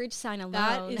 with that bridge sign alone.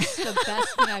 That is the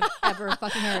best thing I've ever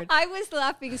fucking heard. I was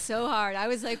laughing so hard. I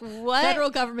was like, what? Federal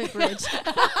government bridge.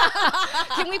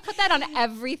 Can we put that on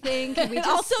everything? Can we And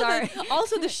just start?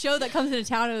 also the show that comes into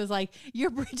town, it was like, your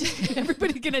bridge is,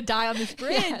 everybody's going to die on this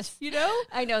bridge, Yes.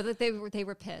 I know that they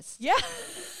were pissed. Yeah.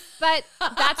 But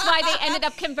that's why they ended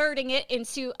up converting it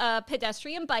into a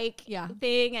pedestrian bike Yeah.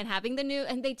 thing and having the new,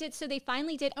 and they did, so they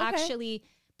finally did Okay. actually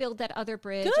build that other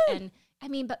bridge. Good. And I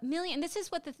mean, but this is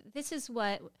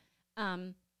what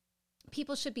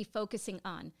people should be focusing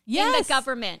on in Yes. the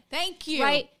government. Thank you.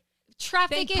 Right?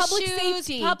 Traffic issues, Public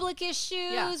safety.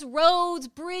 issues, roads,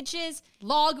 bridges.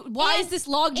 Why is this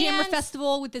Log Jammer and-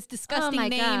 Festival with this disgusting Oh my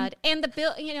name? God. And the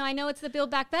bill, I know it's the Build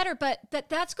Back Better, but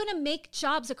that's going to make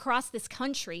jobs across this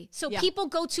country. So Yeah. people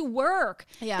go to work.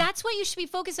 Yeah. That's what you should be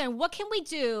focused on. What can we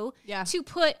do Yeah. to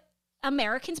put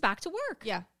Americans back to work?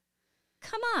 Yeah.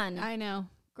 Come on. I know.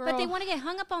 Girl, But they want to get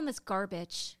hung up on this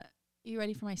garbage. you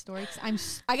ready for my story?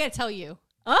 'Cause I got to tell you.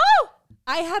 Oh!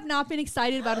 I have not been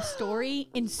excited about a story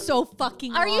in so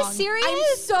fucking long. Are you serious?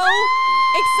 I'm so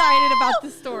excited about the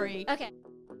story. Okay.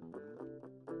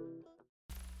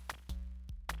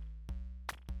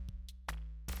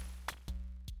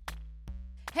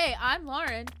 Hey, I'm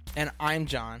Lauren, And I'm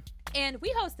John. and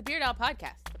we host the Beard Al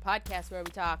Podcast, the podcast where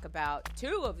we talk about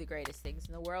two of the greatest things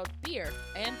in the world, beer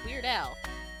and Weird Al.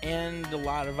 And a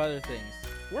lot of other things.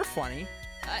 We're funny.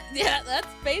 Yeah, that's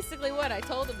basically what I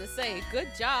told him to say. Good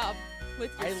job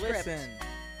with your I script. listen.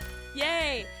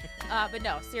 Yay! But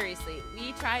no, seriously,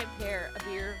 we try and pair a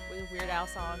beer with a Weird Al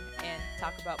song and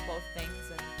talk about both things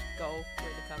and go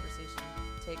where the conversation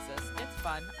takes us. It's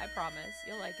fun, I promise.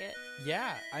 You'll like it.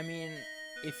 Yeah, I mean,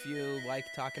 if you like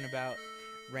talking about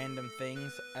random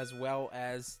things as well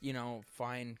as,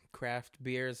 fine craft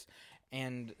beers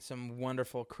and some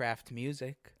wonderful craft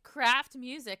music, Craft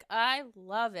music, I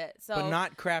love it. So but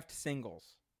not craft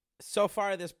singles. So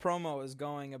far, this promo is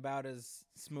going about as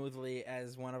smoothly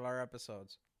as one of our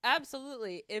episodes.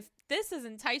 absolutely. If this has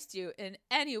enticed you in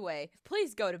any way,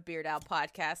 please go to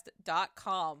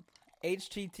beardalpodcast.com.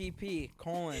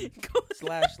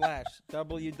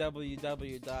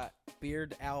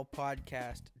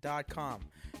 http://www.beardalpodcast.com.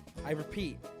 I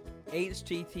repeat,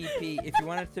 http if you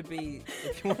want it to be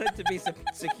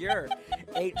secure,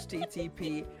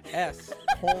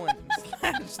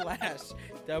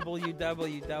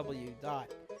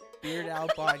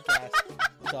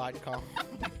 https://www.beardalpodcast.com.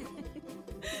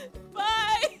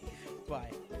 Bye!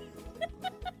 Bye.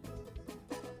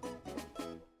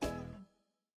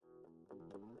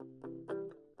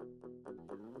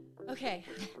 Okay.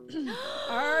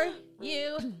 Are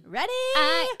you ready?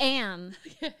 I am.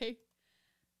 Okay.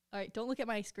 All right, don't look at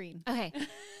my screen. Okay.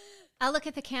 I'll look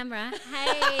at the camera.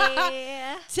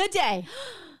 Hey. Today,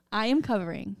 I am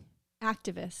covering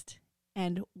activist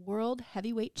and world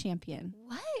heavyweight champion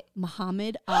What?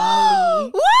 Muhammad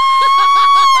Ali. What?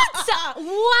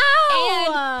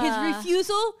 Wow. And his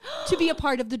refusal to be a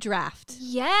part of the draft.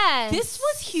 Yes. This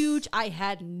was huge. I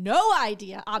had no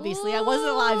idea. Obviously, I wasn't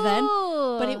alive then,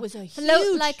 but it was a Float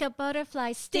huge. like a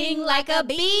butterfly, sting like a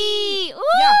bee. Ooh.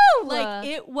 Yeah, like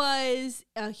it was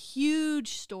a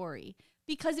huge story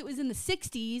because it was in the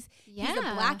 60s. He's a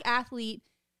Yeah. black athlete.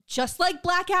 Just like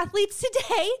black athletes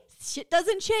today, shit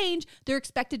doesn't change. They're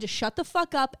expected to shut the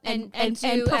fuck up and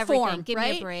do perform. everything. Give me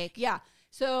a right? break. Yeah.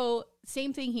 So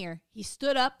same thing here. He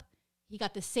stood up. He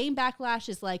got the same backlash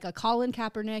as like a Colin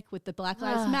Kaepernick with the Black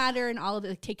Lives Matter and all of it,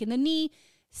 like, taking the knee.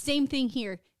 Same thing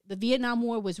here. The Vietnam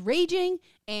War was raging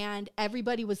and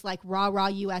everybody was like, rah, rah,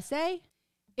 USA.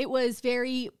 it was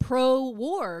very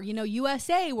pro-war, you know,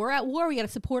 USA, we're at war, we got to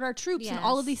support our troops and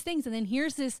all of these things. And then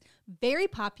here's this very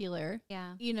popular,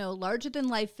 you know, larger than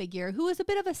life figure who was a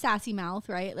bit of a sassy mouth,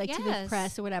 right? Like to the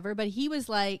press or whatever. But he was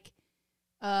like,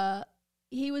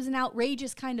 he was an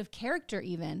outrageous kind of character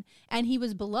even. And he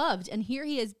was beloved. And here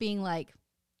he is being like,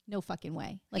 no fucking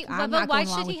way. Like, I'm not going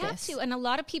along with this. But why should he have to? And a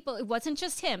lot of people, it wasn't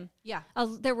just him. Yeah.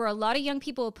 There were a lot of young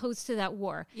people opposed to that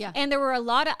war. Yeah. And there were a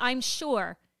lot of, I'm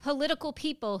sure, political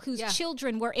people whose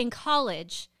children were in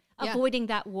college avoiding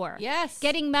that war. Yes.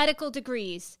 Getting medical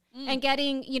degrees and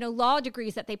getting, you know, law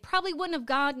degrees that they probably wouldn't have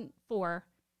gone for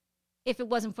if it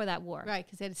wasn't for that war. Right,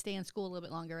 because they had to stay in school a little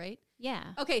bit longer, right? Yeah.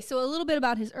 Okay, so a little bit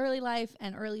about his early life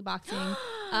and early boxing.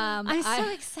 I'm so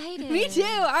excited. Me too.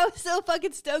 I was so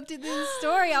fucking stoked in this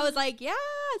story. I was like, yes.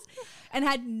 And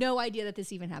had no idea that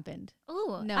this even happened.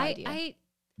 Oh, no idea.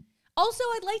 Also,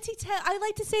 I'd like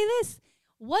to say this.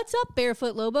 What's up,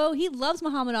 Barefoot Lobo? He loves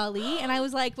Muhammad Ali. And I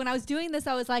was like, when I was doing this,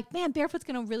 I was like, man, Barefoot's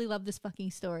going to really love this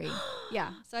fucking story. Yeah.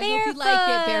 So I hope you like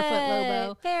it, Barefoot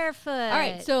Lobo. Barefoot. All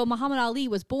right. So Muhammad Ali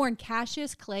was born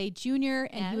Cassius Clay Jr.,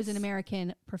 and he was an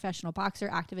American professional boxer,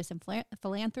 activist, and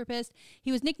philanthropist.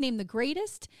 He was nicknamed the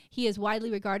Greatest. He is widely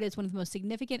regarded as one of the most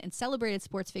significant and celebrated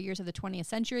sports figures of the 20th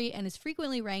century and is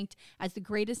frequently ranked as the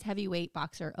greatest heavyweight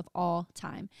boxer of all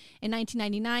time. In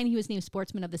 1999, he was named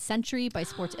Sportsman of the Century by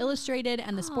Sports Illustrated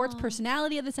and the Sports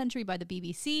Personality of the Century by the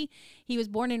BBC. He was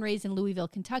born and raised in Louisville,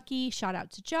 Kentucky. Shout out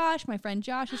to Josh. My friend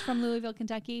Josh is from Louisville,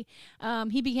 Kentucky.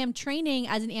 He began training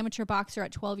as an amateur boxer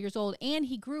at 12 years old, and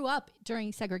he grew up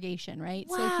during segregation, right?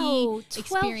 Wow, so he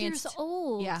 12 years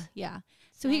old. Yeah.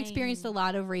 So he experienced a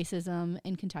lot of racism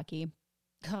in Kentucky.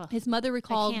 His mother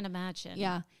recalled... I can't imagine.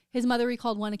 Yeah. His mother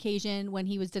recalled one occasion when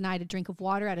he was denied a drink of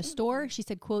water at a store. She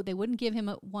said, quote, they wouldn't give him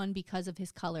one because of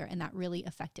his color, and that really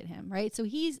affected him, right? So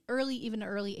he's even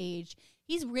early age.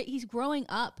 He's growing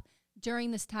up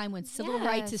during this time when civil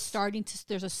rights is starting to,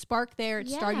 there's a spark there.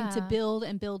 It's starting to build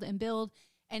and build and build,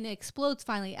 and it explodes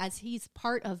finally as he's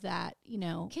part of that, you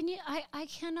know. I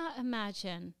cannot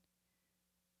imagine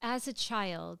as a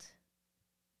child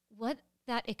what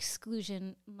that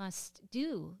exclusion must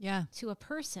do to a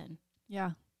person.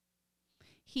 Yeah.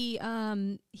 He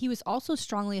was also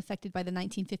strongly affected by the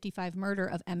 1955 murder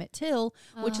of Emmett Till,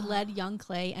 which led young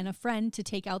Clay and a friend to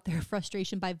take out their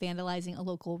frustration by vandalizing a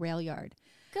local rail yard.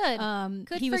 Good.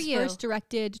 Good he for was you. first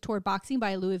directed toward boxing by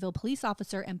a Louisville police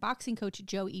officer and boxing coach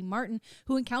Joe E. Martin,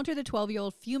 who encountered the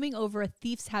 12-year-old fuming over a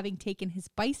thief's having taken his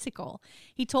bicycle.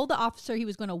 He told the officer he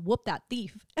was going to whoop that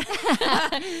thief.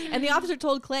 And the officer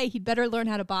told Clay he'd better learn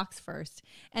how to box first.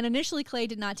 And initially, Clay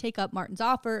did not take up Martin's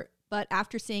offer, but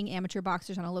after seeing amateur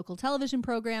boxers on a local television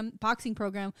boxing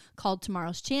program called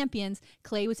Tomorrow's Champions,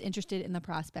 Clay was interested in the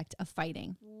prospect of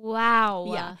fighting.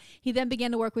 Wow. Yeah. He then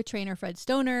began to work with trainer Fred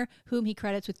Stoner, whom he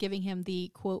credits with giving him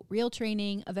the, quote, real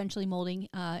training, eventually molding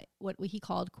what he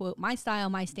called, quote, my style,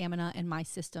 my stamina, and my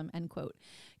system, end quote.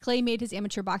 Clay made his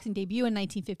amateur boxing debut in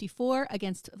 1954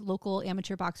 against local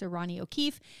amateur boxer Ronnie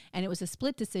O'Keefe, and it was a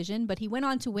split decision, but he went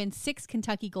on to win 6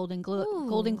 Kentucky Golden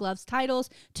Gloves titles,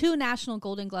 2 National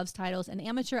Golden Gloves titles, an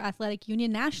Amateur Athletic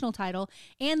Union national title,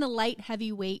 and the light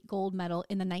heavyweight gold medal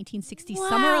in the 1960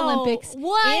 Summer Olympics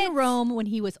in Rome when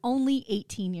he was only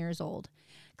 18 years old.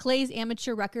 Clay's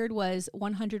amateur record was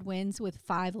 100 wins with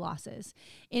 5 losses.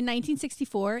 In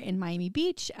 1964, in Miami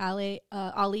Beach,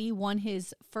 Ali won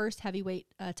his first heavyweight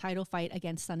title fight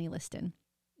against Sonny Liston.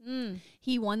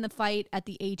 He won the fight at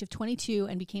the age of 22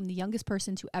 and became the youngest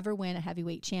person to ever win a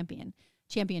heavyweight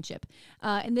championship.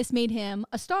 And this made him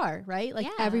a star, right? Like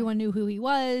everyone knew who he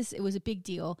was. It was a big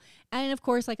deal. And of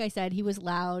course, like I said, he was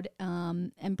loud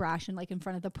and brash and like in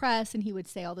front of the press, and he would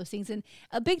say all those things. And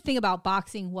a big thing about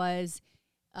boxing was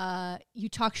you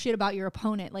talk shit about your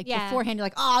opponent. Like beforehand, you're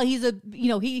like, oh, he's a, you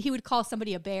know, he would call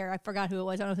somebody a bear. I forgot who it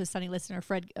was. I don't know if it was Sonny Liston or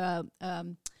Fred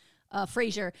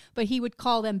Frazier, but he would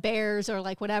call them bears or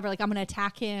like whatever. Like, I'm going to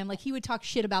attack him. Like, he would talk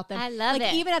shit about them. I love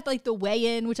it. Even at like the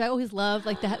weigh-in, which I always love,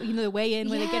 like the weigh-in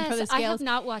when they get in front of the scales. I have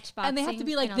not watched boxing. And they have to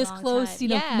be like this close, you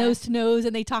know, nose to nose,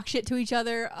 and they talk shit to each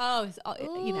other. Oh, it's,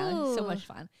 you know, so much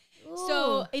fun. Ooh. So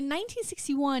in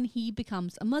 1961, he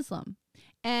becomes a Muslim.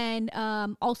 And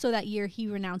also that year, he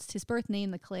renounced his birth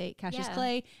name, Cassius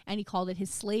Clay, and he called it his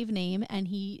slave name, and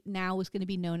he now was going to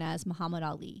be known as Muhammad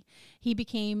Ali. He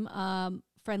became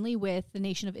friendly with the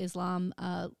Nation of Islam,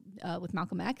 with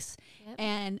Malcolm X. Yep.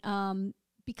 And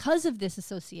because of this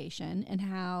association and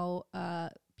how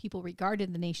people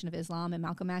regarded the Nation of Islam and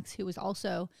Malcolm X, who was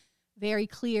also very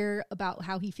clear about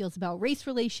how he feels about race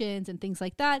relations and things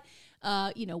like that,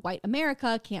 you know, white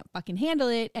America can't fucking handle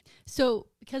it. So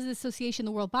because of the association,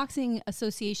 the World Boxing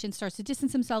Association starts to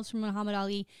distance themselves from Muhammad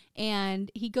Ali,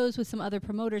 and he goes with some other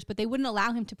promoters, but they wouldn't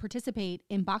allow him to participate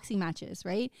in boxing matches,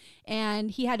 right? And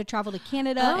he had to travel to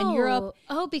Canada and Europe.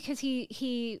 Oh, because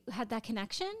he had that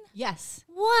connection? Yes.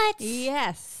 What?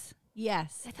 Yes.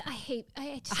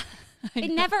 I just,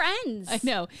 it never ends. I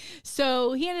know.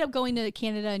 So he ended up going to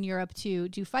Canada and Europe to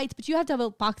do fights, but you have to have a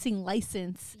boxing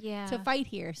license to fight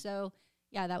here. So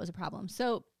yeah, that was a problem.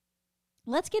 So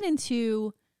let's get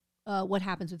into what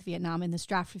happens with Vietnam and this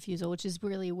draft refusal, which is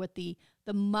really what the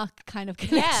muck kind of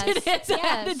connection is. I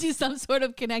have to do some sort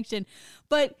of connection.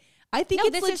 But I think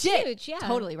it's legit. Is huge, yeah.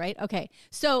 Totally, right? Okay.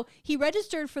 So he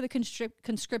registered for the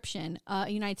conscription,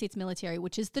 United States military,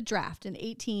 which is the draft. In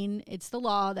 18, it's the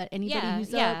law that anybody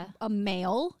who's a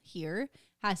male here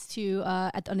has to,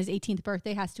 on his 18th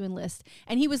birthday, has to enlist.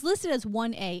 And he was listed as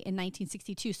 1A in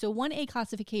 1962. So 1A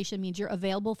classification means you're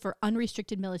available for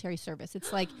unrestricted military service.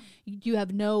 It's like you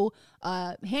have no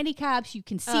handicaps, you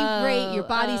can see great, your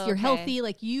you're healthy,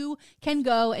 like you can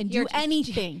go and do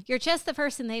anything. You're just the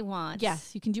person they want.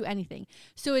 Yes, you can do anything.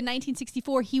 So in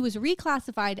 1964, he was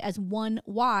reclassified as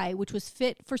 1Y, which was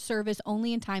fit for service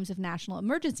only in times of national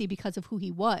emergency because of who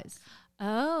he was.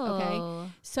 Oh.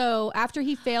 Okay. So after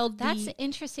he failed That's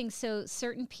interesting. So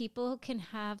certain people can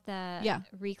have that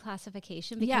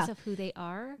reclassification because of who they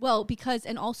are? Well,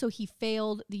 and also he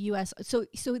failed the U.S. So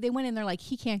they went in there like,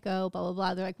 he can't go, blah, blah,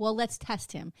 blah. They're like, well, let's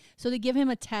test him. So they give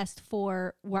him a test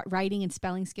for writing and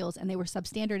spelling skills, and they were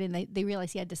substandard, and they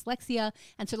realized he had dyslexia.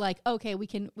 And so like, okay, we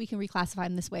can reclassify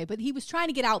him this way. But he was trying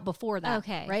to get out before that.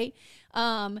 Okay. Right?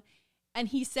 And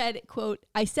he said, quote,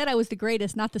 I said I was the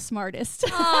greatest, not the smartest.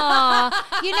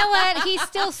 Aw, you know what? He's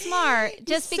still smart.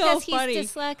 Just because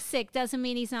he's dyslexic doesn't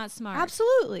mean he's not smart.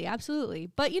 Absolutely.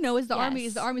 But, as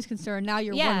the Army's concerned, now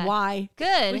you're 1Y.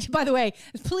 Good. Which, by the way,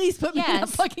 please put me in a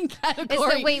fucking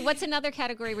category. Wait, what's another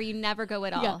category where you never go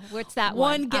at all? Yeah. What's that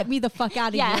one? Get me the fuck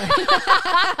out of here.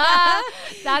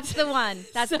 That's the one.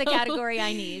 That's the category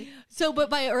I need. So, but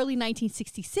by early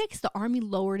 1966, the Army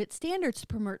lowered its standards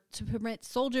to permit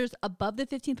soldiers above the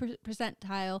 15th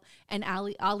percentile, and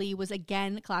Ali was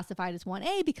again classified as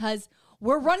 1A because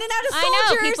we're running out of soldiers.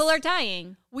 I know, people are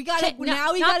dying. We got to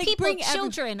now. We got to bring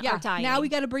children are dying. Now we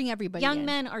got to bring everybody. Young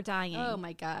men are dying. Oh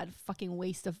my God, fucking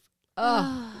waste of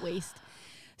waste.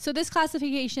 So this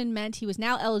classification meant he was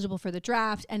now eligible for the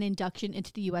draft and induction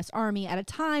into the U.S. Army at a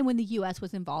time when the U.S.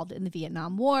 was involved in the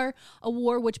Vietnam War, a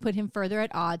war which put him further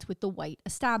at odds with the white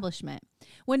establishment.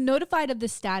 When notified of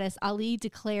this status, Ali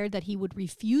declared that he would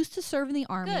refuse to serve in the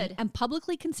Army and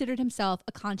publicly considered himself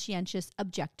a conscientious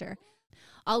objector.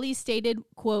 Ali stated,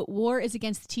 quote, war is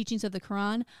against the teachings of the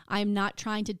Quran. I am not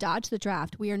trying to dodge the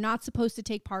draft. We are not supposed to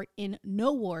take part in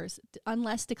no wars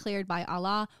unless declared by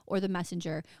Allah or the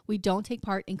messenger. We don't take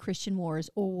part in Christian wars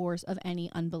or wars of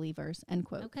any unbelievers, end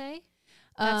quote. Okay.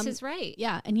 That's his right.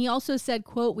 Yeah. And he also said,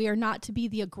 quote, we are not to be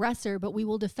the aggressor, but we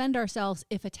will defend ourselves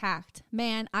if attacked.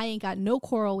 Man, I ain't got no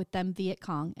quarrel with them Viet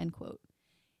Cong, end quote.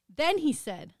 Then he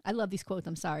said, I love these quotes,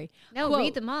 I'm sorry. No, quote,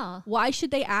 read them all. Why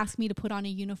should they ask me to put on a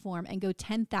uniform and go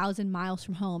 10,000 miles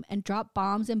from home and drop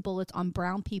bombs and bullets on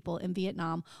brown people in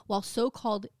Vietnam while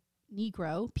so-called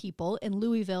Negro people in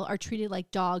Louisville are treated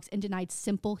like dogs and denied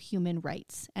simple human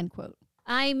rights, end quote.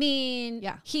 I mean,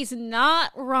 he's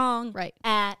not wrong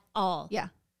at all. Yeah.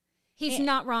 He's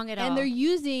not wrong at all. And they're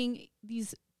using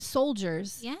these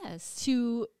soldiers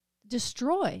to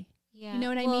destroy. Yeah. You know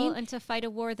what I mean? And to fight a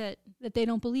war that they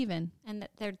don't believe in. And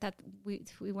that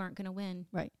we weren't going to win.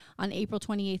 Right. On April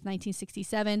 28th,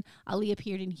 1967, Ali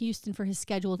appeared in Houston for his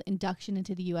scheduled induction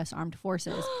into the U.S. Armed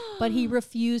Forces. But he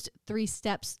refused three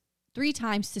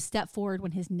times to step forward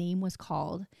when his name was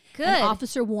called. Good. An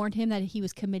officer warned him that he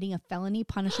was committing a felony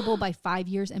punishable by 5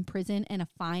 years in prison and a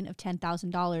fine of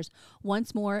 $10,000.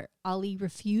 Once more, Ali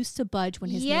refused to budge when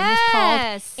his name was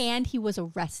called, and he was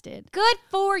arrested. Good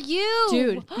for you.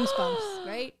 Dude, goosebumps,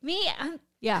 right? Me, I'm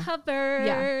covered.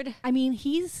 Yeah. I mean,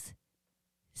 he's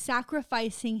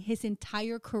sacrificing his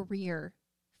entire career.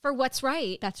 For what's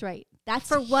right. That's right. That's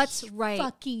for what's right.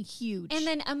 Fucking huge. And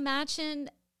then imagine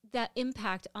that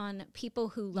impact on people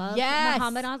who love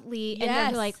Muhammad Ali and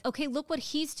they're like, okay, look what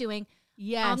he's doing.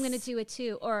 Yes. I'm going to do it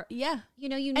too. Or, you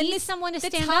need someone to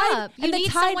stand up. You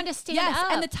need someone to stand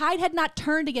up. And the tide had not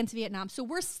turned against Vietnam. So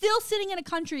we're still sitting in a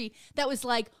country that was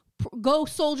like, go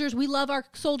soldiers, we love our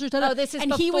soldiers. Oh, this is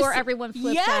before everyone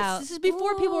flipped out. Yes, this is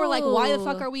before people were like, why the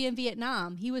fuck are we in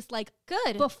Vietnam? He was like,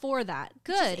 good. Before that.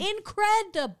 Good.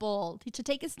 Incredible to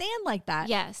take a stand like that.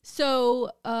 Yes. So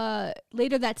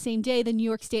later that same day, the New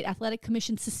York State Athletic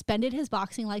Commission suspended his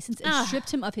boxing license and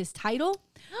stripped him of his title.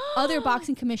 Other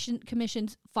boxing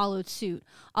commissions followed suit.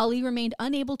 Ali remained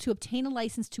unable to obtain a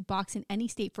license to box in any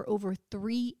state for over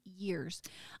 3 years.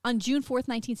 On June 4th,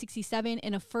 1967,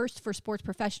 in a first for sports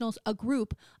professionals, a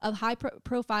group of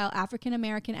high-profile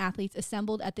African-American athletes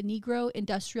assembled at the Negro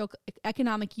Industrial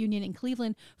Economic Union in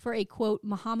Cleveland for a, quote,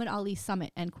 Muhammad Ali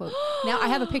summit, end quote. Now, I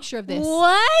have a picture of this.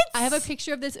 What? I have a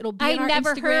picture of this. It'll be on our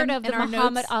never Instagram heard of and the our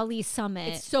Muhammad notes. Ali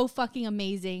summit. It's so fucking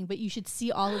amazing, but you should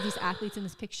see all of these athletes in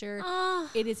this picture. Oh.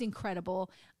 It is incredible.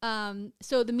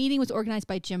 So the meeting was organized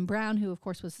by Jim Brown, who of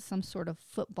course was some sort of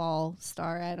football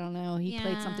star. I don't know. He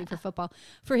played something for football.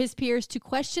 For his peers to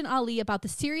question Ali about the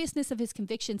seriousness of his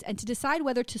convictions and to decide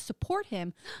whether to support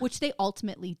him, which they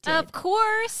ultimately did. Of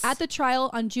course. At the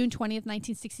trial on June 20th,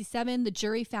 1967, the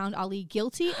jury found Ali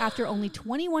guilty after only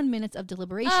 21 minutes of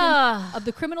deliberation of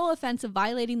the criminal offense of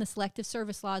violating the Selective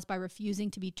Service Laws by refusing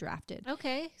to be drafted.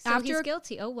 Okay, so he's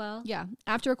guilty. Oh, well. Yeah.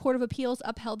 After a court of appeals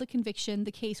upheld the conviction,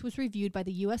 the case was reviewed by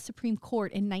the U.S. Supreme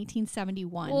Court in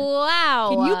 1971. Wow.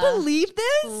 Can you believe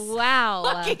this? Wow.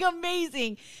 Fucking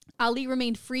amazing. Ali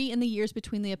remained free in the years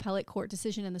between the appellate court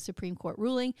decision and the Supreme Court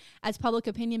ruling. As public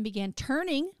opinion began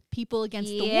turning people against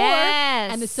the war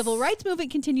and the civil rights movement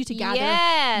continued to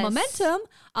gather momentum,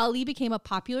 Ali became a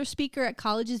popular speaker at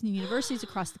colleges and universities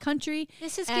across the country.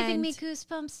 This is giving me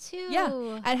goosebumps too.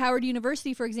 Yeah. At Howard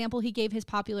University, for example, he gave his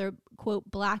popular, quote,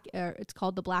 it's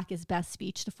called the Black is Best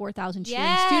speech to 4,000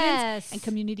 cheering students and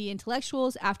community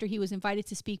intellectuals after he was invited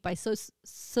to speak by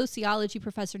sociology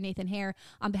professor Nathan Hare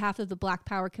on behalf of the Black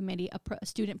Power Committee, a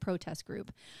student protest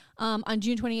group. On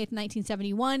June 28th,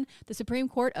 1971, the Supreme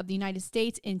Court of the United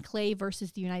States in Clay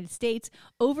versus the United States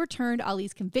overturned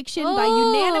Ali's conviction by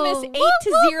unanimous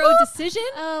 8-0 decision.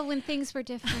 Oh, when things were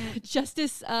different.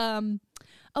 Justice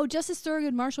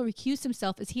Thurgood Marshall recused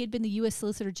himself as he had been the U.S.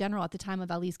 Solicitor General at the time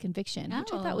of Ali's conviction,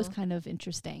 which I thought was kind of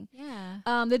interesting.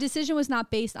 Yeah. The decision was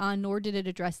not based on, nor did it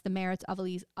address the merits of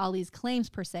Ali's claims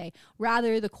per se.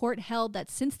 Rather, the court held that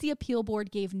since the appeal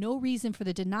board gave no reason for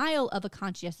the denial of a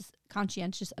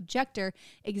conscientious objector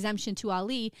exemption to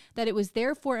Ali, that it was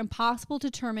therefore impossible to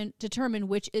determine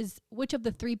which of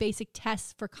the three basic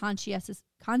tests for conscientious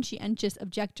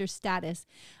objector status.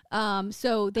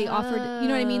 So they offered, you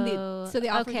know what I mean? So they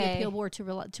offered the appeal board to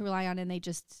rely on, and they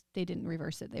didn't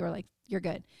reverse it. They were like, you're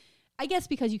good. I guess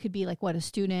because you could be like, a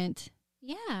student?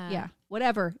 Yeah. Yeah.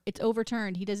 Whatever. It's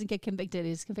overturned. He doesn't get convicted.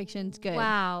 His conviction's good.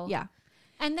 Wow. Yeah.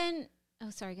 And then,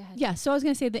 sorry, go ahead. Yeah. So I was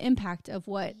going to say the impact of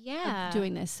of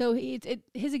doing this. So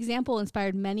his example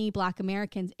inspired many Black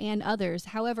Americans and others.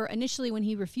 However, initially when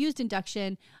he refused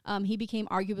induction, he became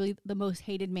arguably the most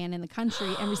hated man in the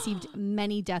country and received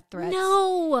many death threats.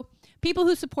 No. People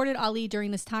who supported Ali during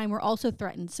this time were also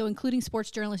threatened, so including sports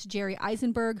journalist Jerry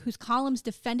Eisenberg, whose columns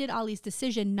defended Ali's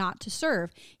decision not to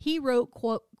serve. He wrote,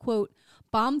 quote,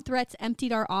 "Bomb threats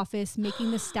emptied our office, making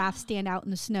the staff stand out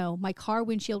in the snow. My car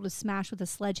windshield was smashed with a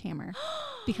sledgehammer."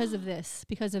 Because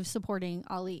of supporting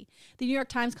Ali. The New York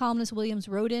Times columnist William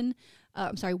Roden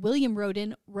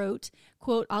wrote,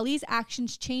 quote, "Ali's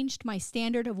actions changed my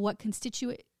standard of what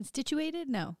constituted?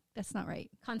 No, that's not right.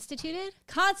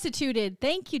 Constituted.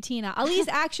 Thank you, Tina. Ali's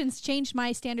actions changed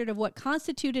my standard of what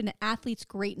constituted an athlete's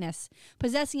greatness.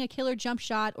 Possessing a killer jump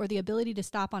shot or the ability to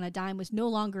stop on a dime was no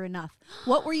longer enough.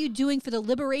 What were you doing for the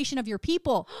liberation of your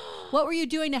people? What were you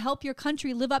doing to help your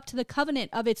country live up to the covenant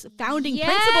of its founding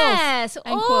principles?" Yes.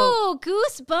 Oh,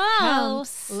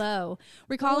 goosebumps. Hello.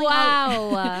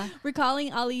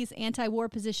 Recalling Ali's anti-war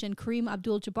position, Kareem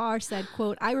Abdul-Jabbar said,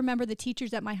 quote, "I remember the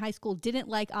teachers at my high school didn't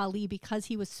like Ali because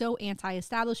he was so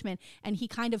anti-establishment, and he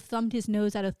kind of thumbed his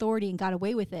nose at authority and got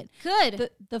away with it. Good.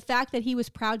 The fact that he was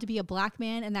proud to be a Black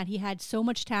man and that he had so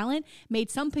much talent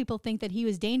made some people think that he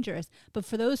was dangerous. But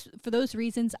for those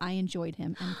reasons, I enjoyed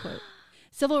him," end quote.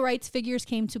 Civil rights figures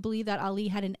came to believe that Ali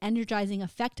had an energizing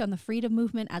effect on the freedom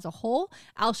movement as a whole.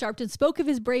 Al Sharpton spoke of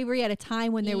his bravery at a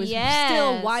time when there was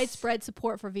still widespread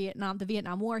support for the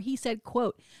Vietnam War. He said,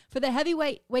 quote, "For the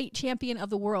heavyweight champion of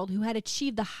the world who had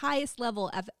achieved the highest level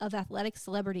of athletic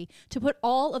celebrity, to put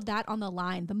all of that on the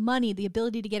line, the money, the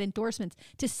ability to get endorsements,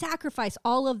 to sacrifice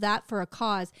all of that for a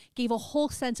cause, gave a whole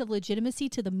sense of legitimacy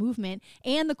to the movement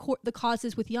and the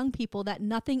causes with young people that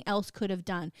nothing else could have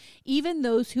done. Even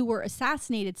those who were assassinated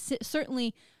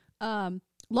certainly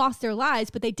lost their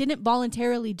lives, but they didn't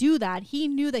voluntarily do that. He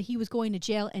knew that he was going to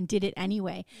jail and did it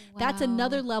anyway. Wow. That's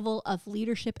another level of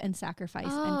leadership and sacrifice.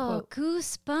 Oh,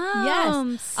 goosebumps.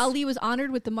 Yes. Ali was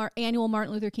honored with the annual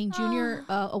Martin Luther King Jr.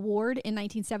 Award in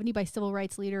 1970 by civil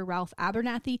rights leader Ralph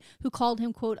Abernathy, who called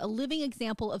him, quote, a living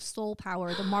example of soul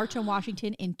power, the March on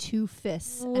Washington in 2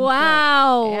 fists.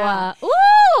 Wow. Yeah. Ooh,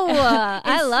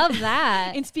 I love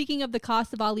that. And speaking of the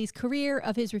cost of Ali's career,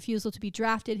 of his refusal to be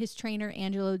drafted, his trainer,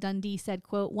 Angelo Dundee, said,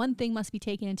 quote, one thing must be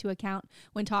taken into account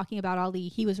when talking about Ali.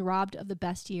 He was robbed of the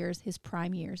best years, his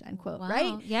prime years, end quote. Wow.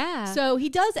 Right? Yeah. So he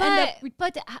does end up...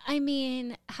 But, I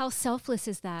mean, how selfless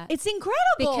is that? It's incredible.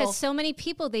 Because so many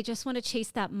people, they just want to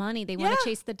chase that money. They want to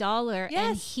chase the dollar. Yes.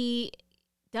 And he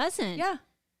doesn't. Yeah.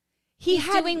 He's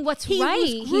doing what's right.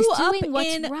 He's doing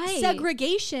what's right.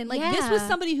 Segregation. Like this was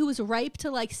somebody who was ripe to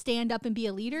like stand up and be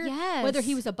a leader. Yes. Whether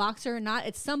he was a boxer or not,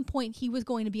 at some point he was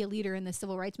going to be a leader in the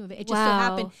civil rights movement. It just so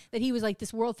happened that he was like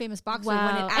this world famous boxer when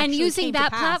it actually and using came that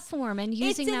to pass. platform and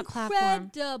using that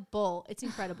platform. It's incredible. It's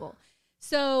incredible.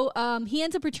 So he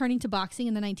ends up returning to boxing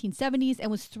in the 1970s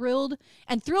and was thrilled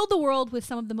the world with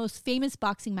some of the most famous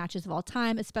boxing matches of all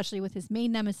time, especially with his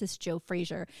main nemesis, Joe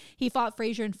Frazier. He fought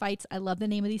Frazier in fights. I love the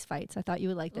name of these fights. I thought you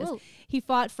would like this. Ooh. He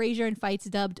fought Frazier in fights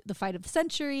dubbed the Fight of the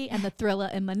Century and the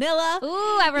Thrilla in Manila.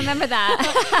 Ooh, I remember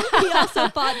that. He also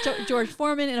fought George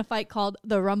Foreman in a fight called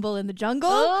the Rumble in the Jungle.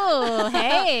 Oh,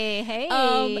 hey.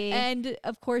 And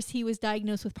of course, he was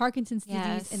diagnosed with Parkinson's disease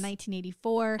in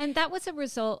 1984. And that was a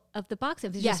result of the boxing.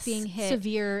 Of just being hit.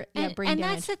 Severe brain damage. And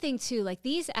that's the thing too, like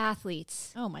these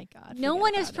athletes. Oh my God. No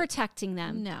one is protecting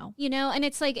them. No. You know, and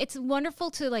it's like, it's wonderful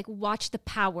to like watch the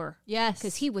power. Yes.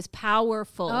 Because he was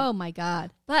powerful. Oh my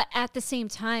God. But at the same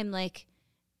time, like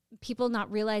people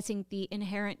not realizing the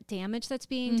inherent damage that's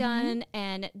being done.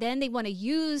 And then they want to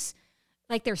use,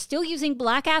 like they're still using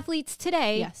black athletes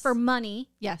today for money.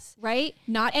 Yes. Right?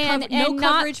 No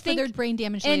coverage for their brain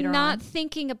damage later on. And not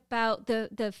thinking about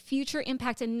the future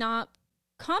impact and not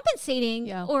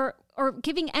compensating or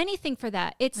giving anything for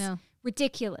that. It's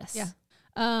ridiculous. Yeah.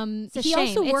 It's a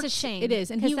shame. It's a shame. It is.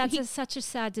 And that's such a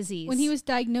sad disease. When he was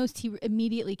diagnosed, he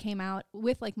immediately came out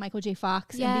with like Michael J.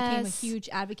 Fox and became a huge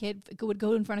advocate, would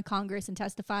go in front of Congress and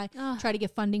testify, try to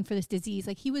get funding for this disease.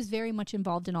 Like he was very much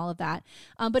involved in all of that.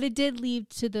 But it did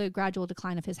lead to the gradual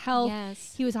decline of his health.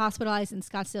 Yes. He was hospitalized in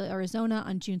Scottsdale, Arizona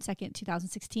on June 2nd,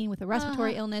 2016 with a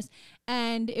respiratory illness.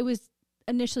 And it was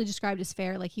initially described as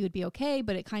fair, like he would be okay,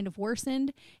 but it kind of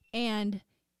worsened. And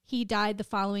he died the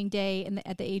following day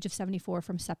at the age of 74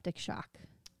 from septic shock.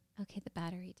 Okay, the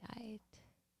battery died.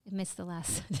 I missed the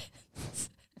last sentence.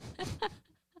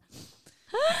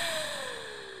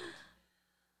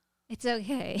 It's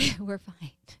okay. We're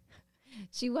fine.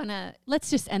 Do you want to... Let's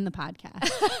just end the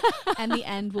podcast. And the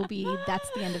end will be, that's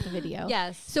the end of the video.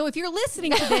 Yes. So if you're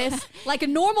listening to this like a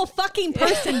normal fucking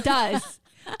person does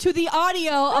to the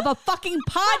audio of a fucking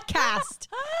podcast...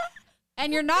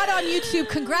 And you're not on YouTube,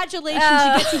 congratulations,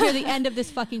 you get to hear the end of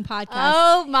this fucking podcast.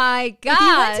 Oh my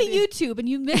God. If you went to YouTube and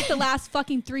you missed the last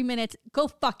fucking 3 minutes, go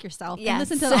fuck yourself and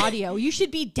listen to the audio. You should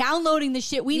be downloading the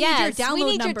shit. We need your download we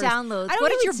need numbers. Your downloads. I don't what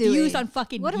need are your doing? views on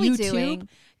fucking what are YouTube. We doing?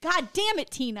 God damn it,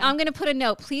 Tina. I'm going to put a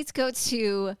note. Please go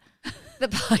to the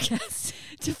podcast.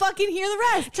 To fucking hear the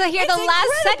rest. To hear the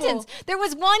last sentence. There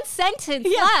was one sentence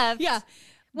left. Yeah.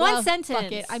 One sentence.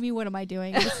 Fuck it. I mean, what am I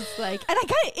doing? This is like, and I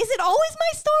kind of, is it always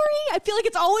my story? I feel like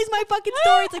it's always my fucking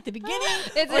story. It's like the beginning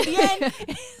or the end.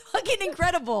 It's fucking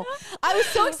incredible. I was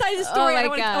so excited the story. I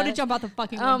want to jump out the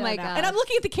fucking window now. God. And I'm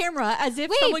looking at the camera as if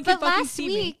someone could fucking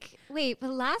see me.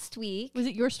 But last week. Was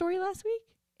it your story last week?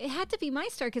 It had to be my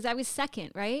story because I was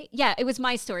second, right? Yeah, it was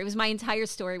my story. It was my entire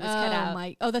story was cut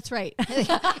out. Oh, that's right.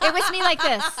 It was me like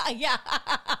this. Yeah.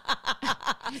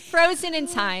 Frozen in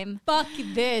time. Fuck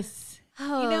this.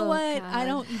 Oh, you know what? God. I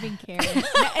don't even care.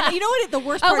 And you know what? The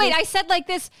worst part I said like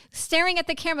this, staring at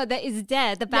the camera that is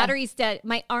dead. The battery's dead.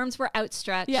 My arms were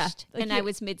outstretched. Yeah. And I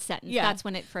was mid-sentence. Yeah. That's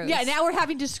when it froze. Yeah, now we're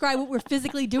having to describe what we're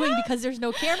physically doing because there's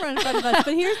no camera in front of us.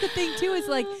 But here's the thing, too, is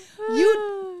like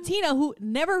Tina, who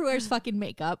never wears fucking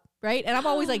makeup, right? And I'm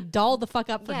always like dolled the fuck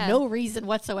up for no reason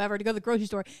whatsoever to go to the grocery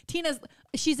store.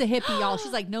 She's a hippie, y'all.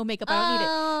 She's like, no makeup, I don't need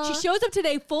it. She shows up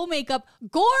today, full makeup,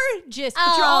 gorgeous,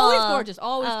 but you're always gorgeous,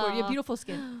 always gorgeous. You have beautiful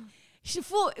skin. We're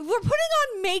putting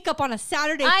on makeup on a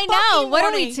Saturday. I know. What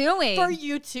are we doing? For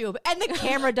YouTube. And the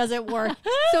camera doesn't work.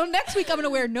 So next week I'm going to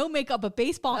wear no makeup, a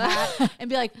baseball hat, and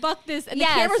be like, fuck this. And the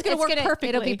camera's going to work perfectly.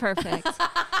 It'll be perfect.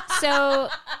 So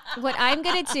what I'm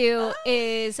going to do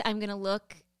is I'm going to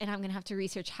look and I'm going to have to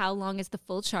research how long is the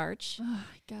full charge. Oh, my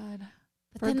God.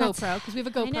 for a GoPro, because we have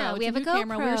a GoPro. know, we It's have new a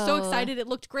camera. We were so GoPro. excited. It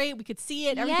looked great. We could see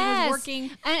it. Everything was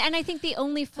working. And I think the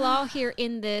only flaw here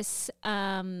in this,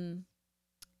 in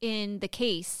the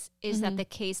case, is that the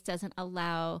case doesn't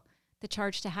allow the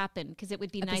charge to happen, because it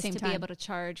would be At the nice same to time. be able to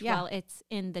charge Yeah. while it's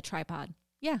in the tripod.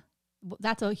 Yeah.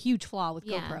 That's a huge flaw with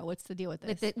Yeah. GoPro. What's the deal with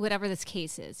this? With whatever this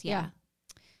case is. Yeah.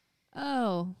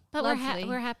 Oh, But lovely.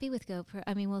 we're happy with GoPro.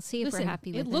 I mean, we'll see if Listen, we're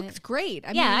happy with it. It looks great. I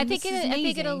I mean, think this is I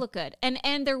think it'll amazing. look good.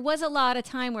 And there was a lot of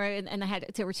time where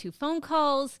there were 2 phone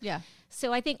calls. Yeah.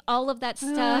 So I think all of that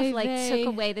stuff Oy took vey.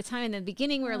 away the time. In the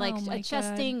beginning, we were Oh my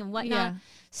adjusting God. and whatnot. Yeah.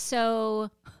 So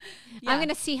Yeah. I'm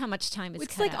gonna see how much time is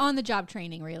It's cut like out. on the job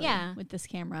training, really. Yeah. With this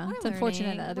camera, We're it's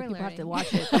unfortunate learning. that other We're people have to learning.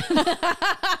 watch it.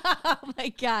 Oh my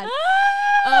God.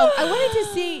 I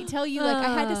wanted to tell you, I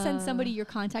had to send somebody your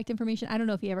contact information. I don't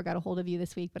know if he ever got a hold of you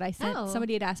this week, but I sent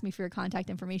somebody had asked me for your contact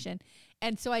information,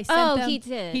 and so I sent them. he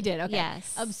did. He did. Okay.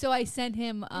 Yes. So I sent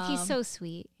him. He's so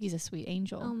sweet. He's a sweet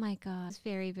angel. Oh my God. It's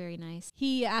very, very nice.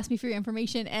 He asked me for your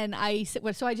information, and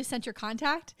so I just sent your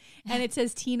contact, and it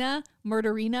says Tina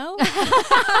Murderino.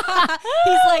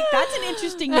 He's like, that's an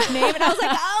interesting nickname, and I was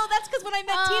like, oh, that's because when I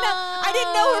met Tina, I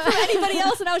didn't know her from anybody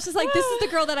else, and I was just like, this is the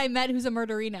girl that I met who's a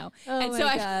Murderino, and so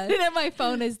I put it in my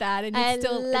phone as that, and it's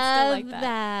still like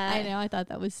that. I know. I thought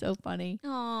that was so funny.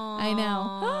 Aww. I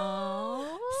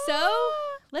know. So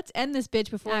let's end this bitch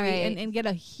before All we right. and get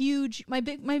a huge. My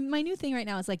new thing right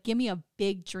now is give me a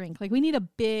big drink. We need a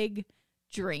big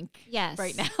drink. Yes.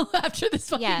 Right now after this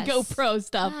fucking Yes. GoPro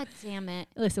stuff. God damn it.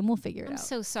 Listen, we'll figure it I'm out.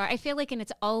 so sorry. I feel and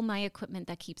it's all my equipment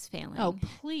that keeps failing. Oh,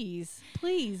 please.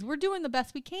 We're doing the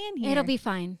best we can here. It'll be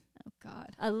fine. Oh, God.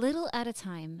 A little at a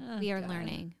time. Oh, we are God.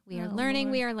 learning. We are Oh, learning.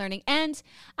 Lord. We are learning. And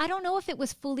I don't know if it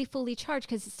was fully charged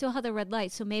because it still had the red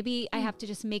light. So maybe I have to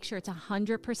just make sure it's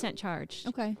 100% charged.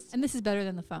 Okay. And this is better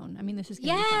than the phone. I mean, this is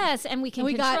gonna be fun. Yes. And we can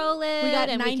And control it. We got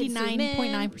and we can zoom in.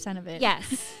 99.9% of it.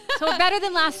 Yes. So we're better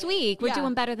than last week. We're Yeah.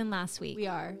 doing better than last week. We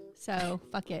are. So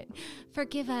fuck it.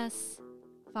 Forgive us.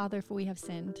 Father, for we have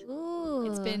sinned. Ooh.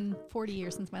 It's been 40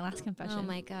 years since my last confession. Oh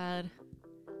my God.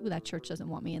 Ooh, that church doesn't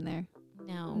want me in there.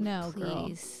 No, girl.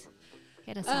 please.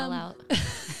 Get us all out.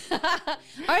 All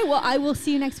right. Well, I will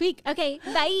see you next week. Okay.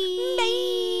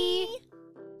 Bye.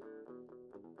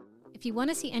 If you want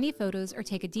to see any photos or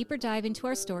take a deeper dive into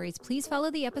our stories, please follow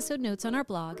the episode notes on our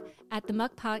blog at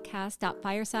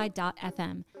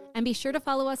themuckpodcast.fireside.fm. And be sure to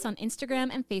follow us on Instagram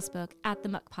and Facebook at The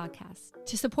Muck Podcast.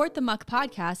 To support the Muck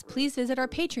Podcast, please visit our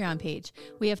Patreon page.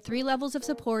 We have 3 levels of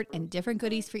support and different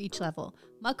goodies for each level.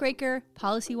 Muckraker,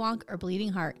 Policy Wonk, or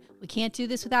Bleeding Heart. We can't do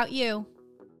this without you.